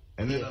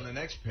 And then on the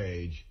next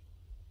page...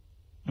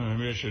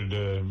 Maybe I should...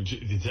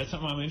 is that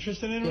something I'm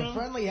interested in? Yeah,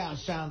 Friendly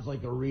House sounds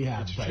like a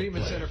rehab It's a type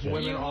treatment place. center for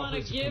women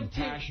offers a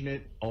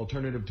compassionate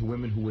alternative to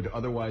women who would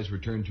otherwise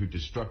return to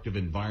destructive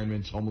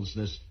environments,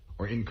 homelessness,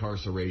 or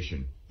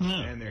incarceration.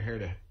 And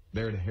they're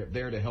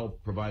there to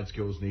help provide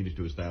skills needed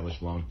to establish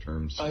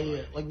long-term sobriety.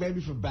 Yeah, like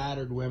maybe for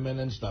battered women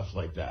and stuff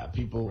like that.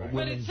 People, But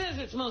women. it says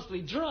it's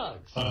mostly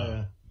drugs.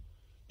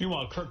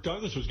 Meanwhile, Kirk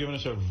Douglas was giving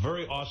us a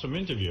very awesome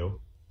interview.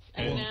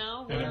 And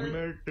now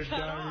we're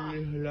cut off.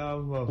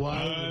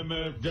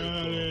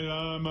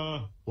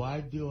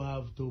 Why do you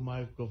have two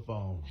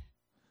microphones?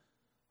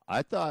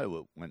 I thought it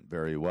went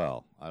very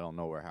well. I don't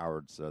know where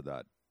Howard said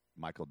that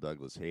Michael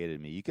Douglas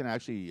hated me. You can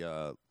actually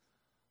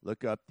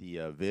look up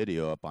the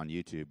video up on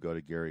YouTube. Go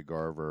to Gary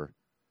Garver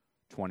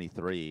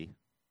 23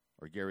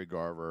 or Gary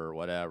Garver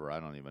whatever. I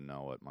don't even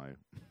know what my...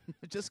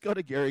 Just go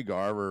to Gary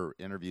Garver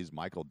interviews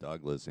Michael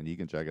Douglas, and you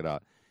can check it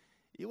out.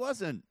 He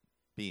wasn't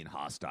being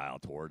hostile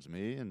towards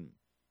me, and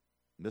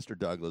Mr.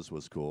 Douglas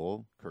was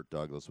cool. Kirk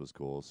Douglas was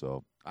cool.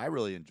 So I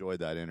really enjoyed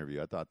that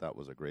interview. I thought that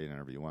was a great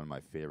interview, one of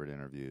my favorite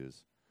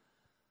interviews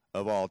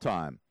of all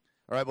time.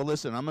 All right, well,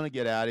 listen, I'm going to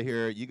get out of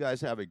here. You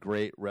guys have a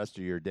great rest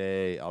of your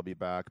day. I'll be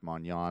back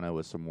mañana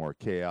with some more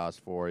chaos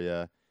for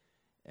you.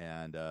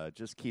 And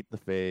just keep the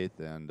faith.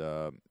 And,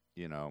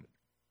 you know,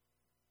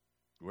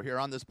 we're here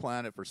on this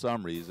planet for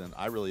some reason.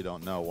 I really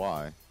don't know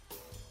why.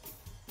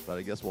 But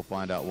I guess we'll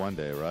find out one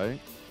day, right?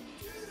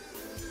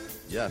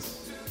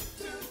 Yes.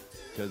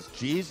 Because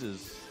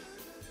Jesus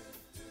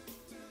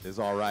is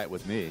all right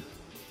with me.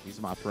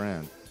 He's my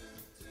friend.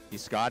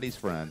 He's Scotty's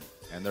friend.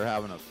 And they're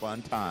having a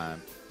fun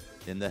time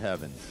in the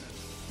heavens.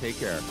 Take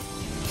care.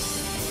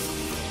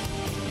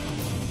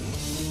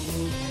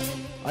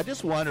 I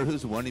just wonder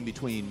who's winning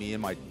between me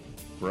and my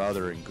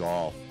brother in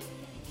golf.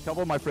 A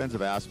couple of my friends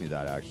have asked me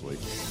that, actually.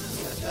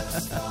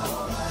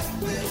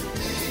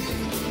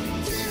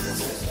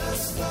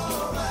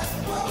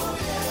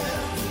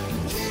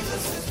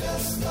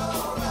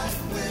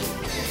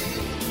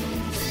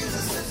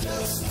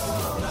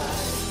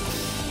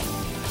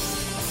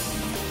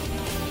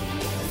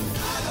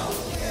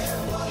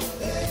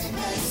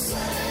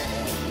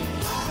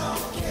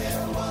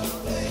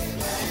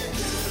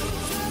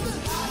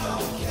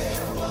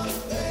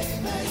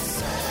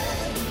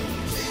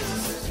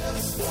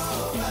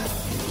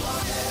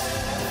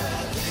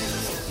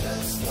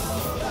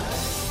 Alright.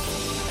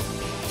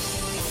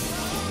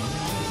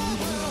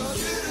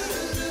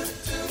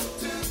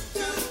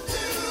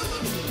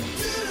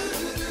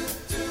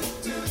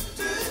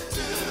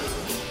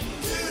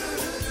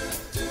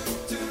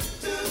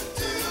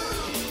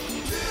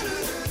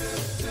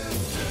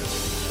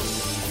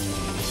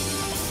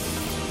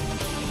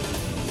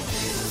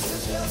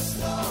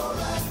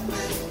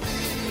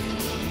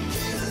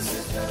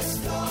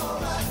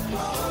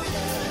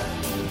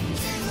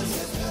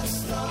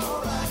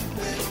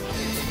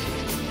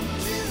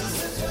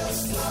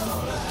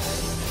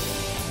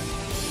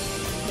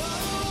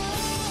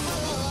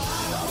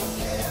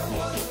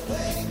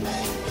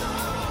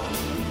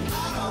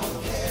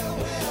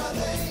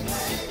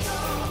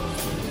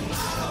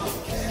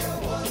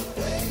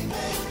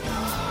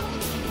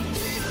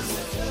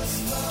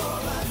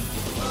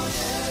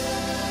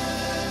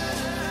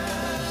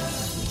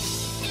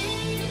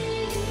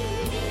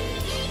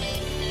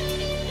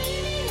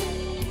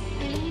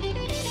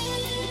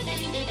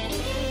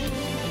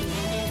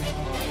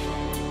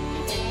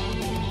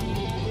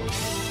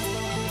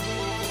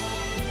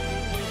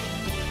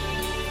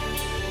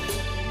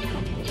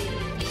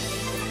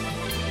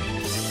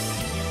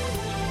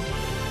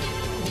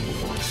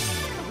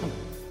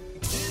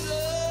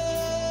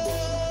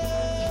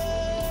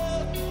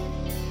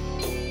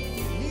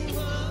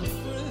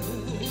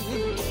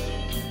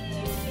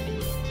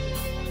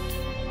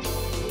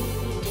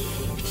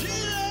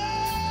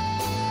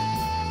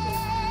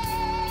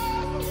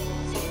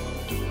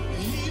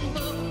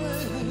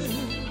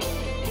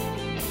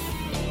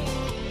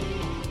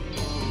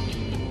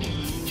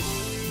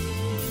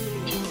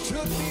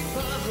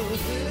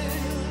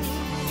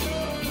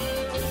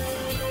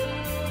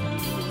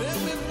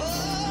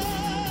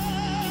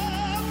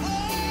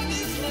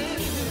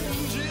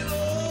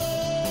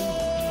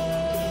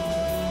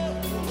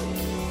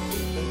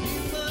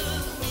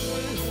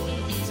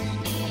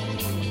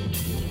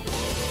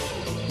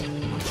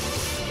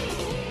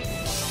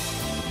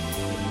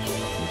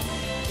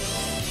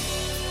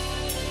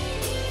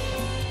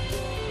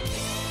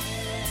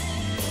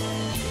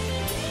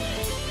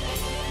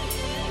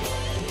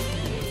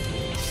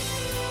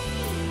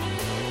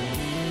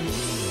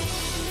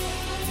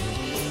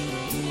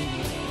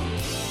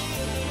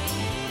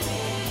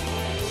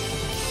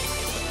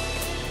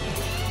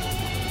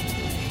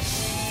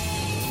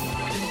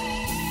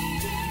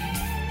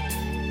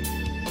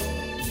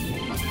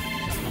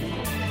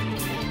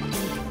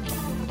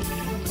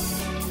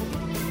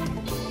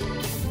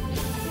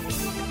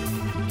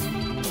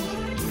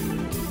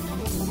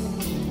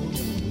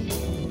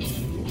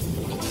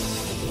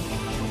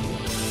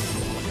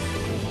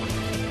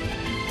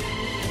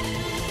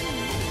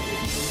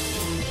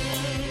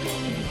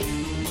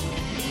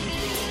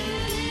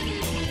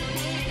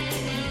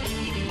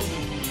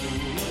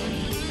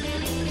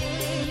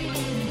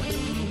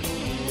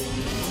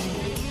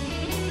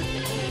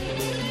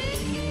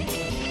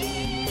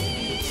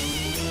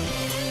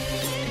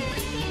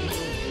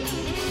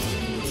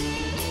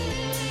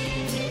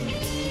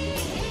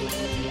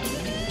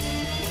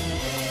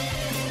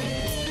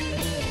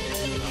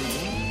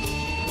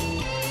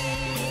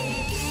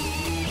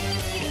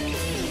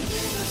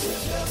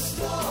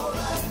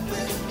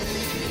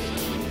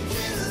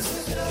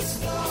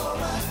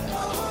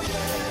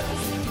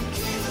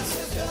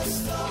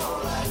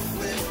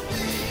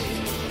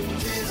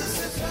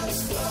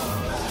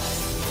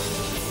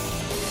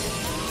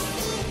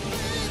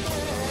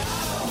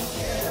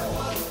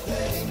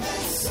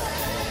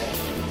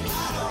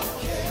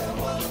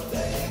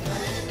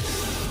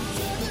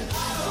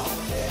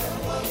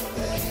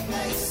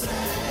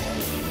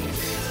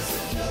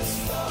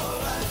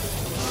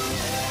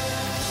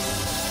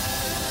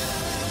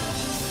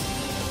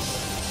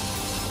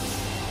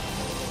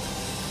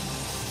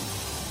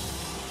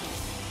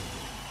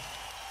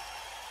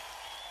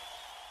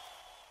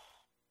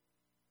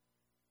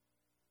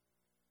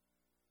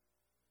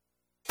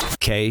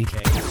 KCAA.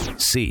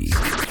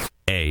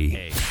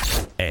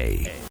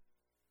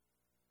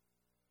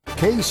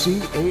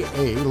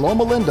 KCAA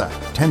Loma Linda,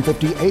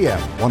 1050 AM,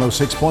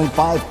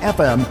 106.5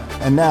 FM,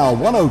 and now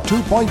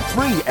 102.3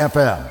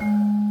 FM.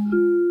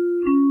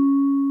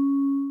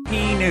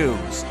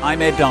 News.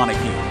 I'm Ed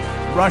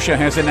Donahue. Russia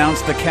has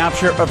announced the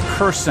capture of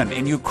Kherson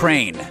in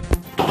Ukraine.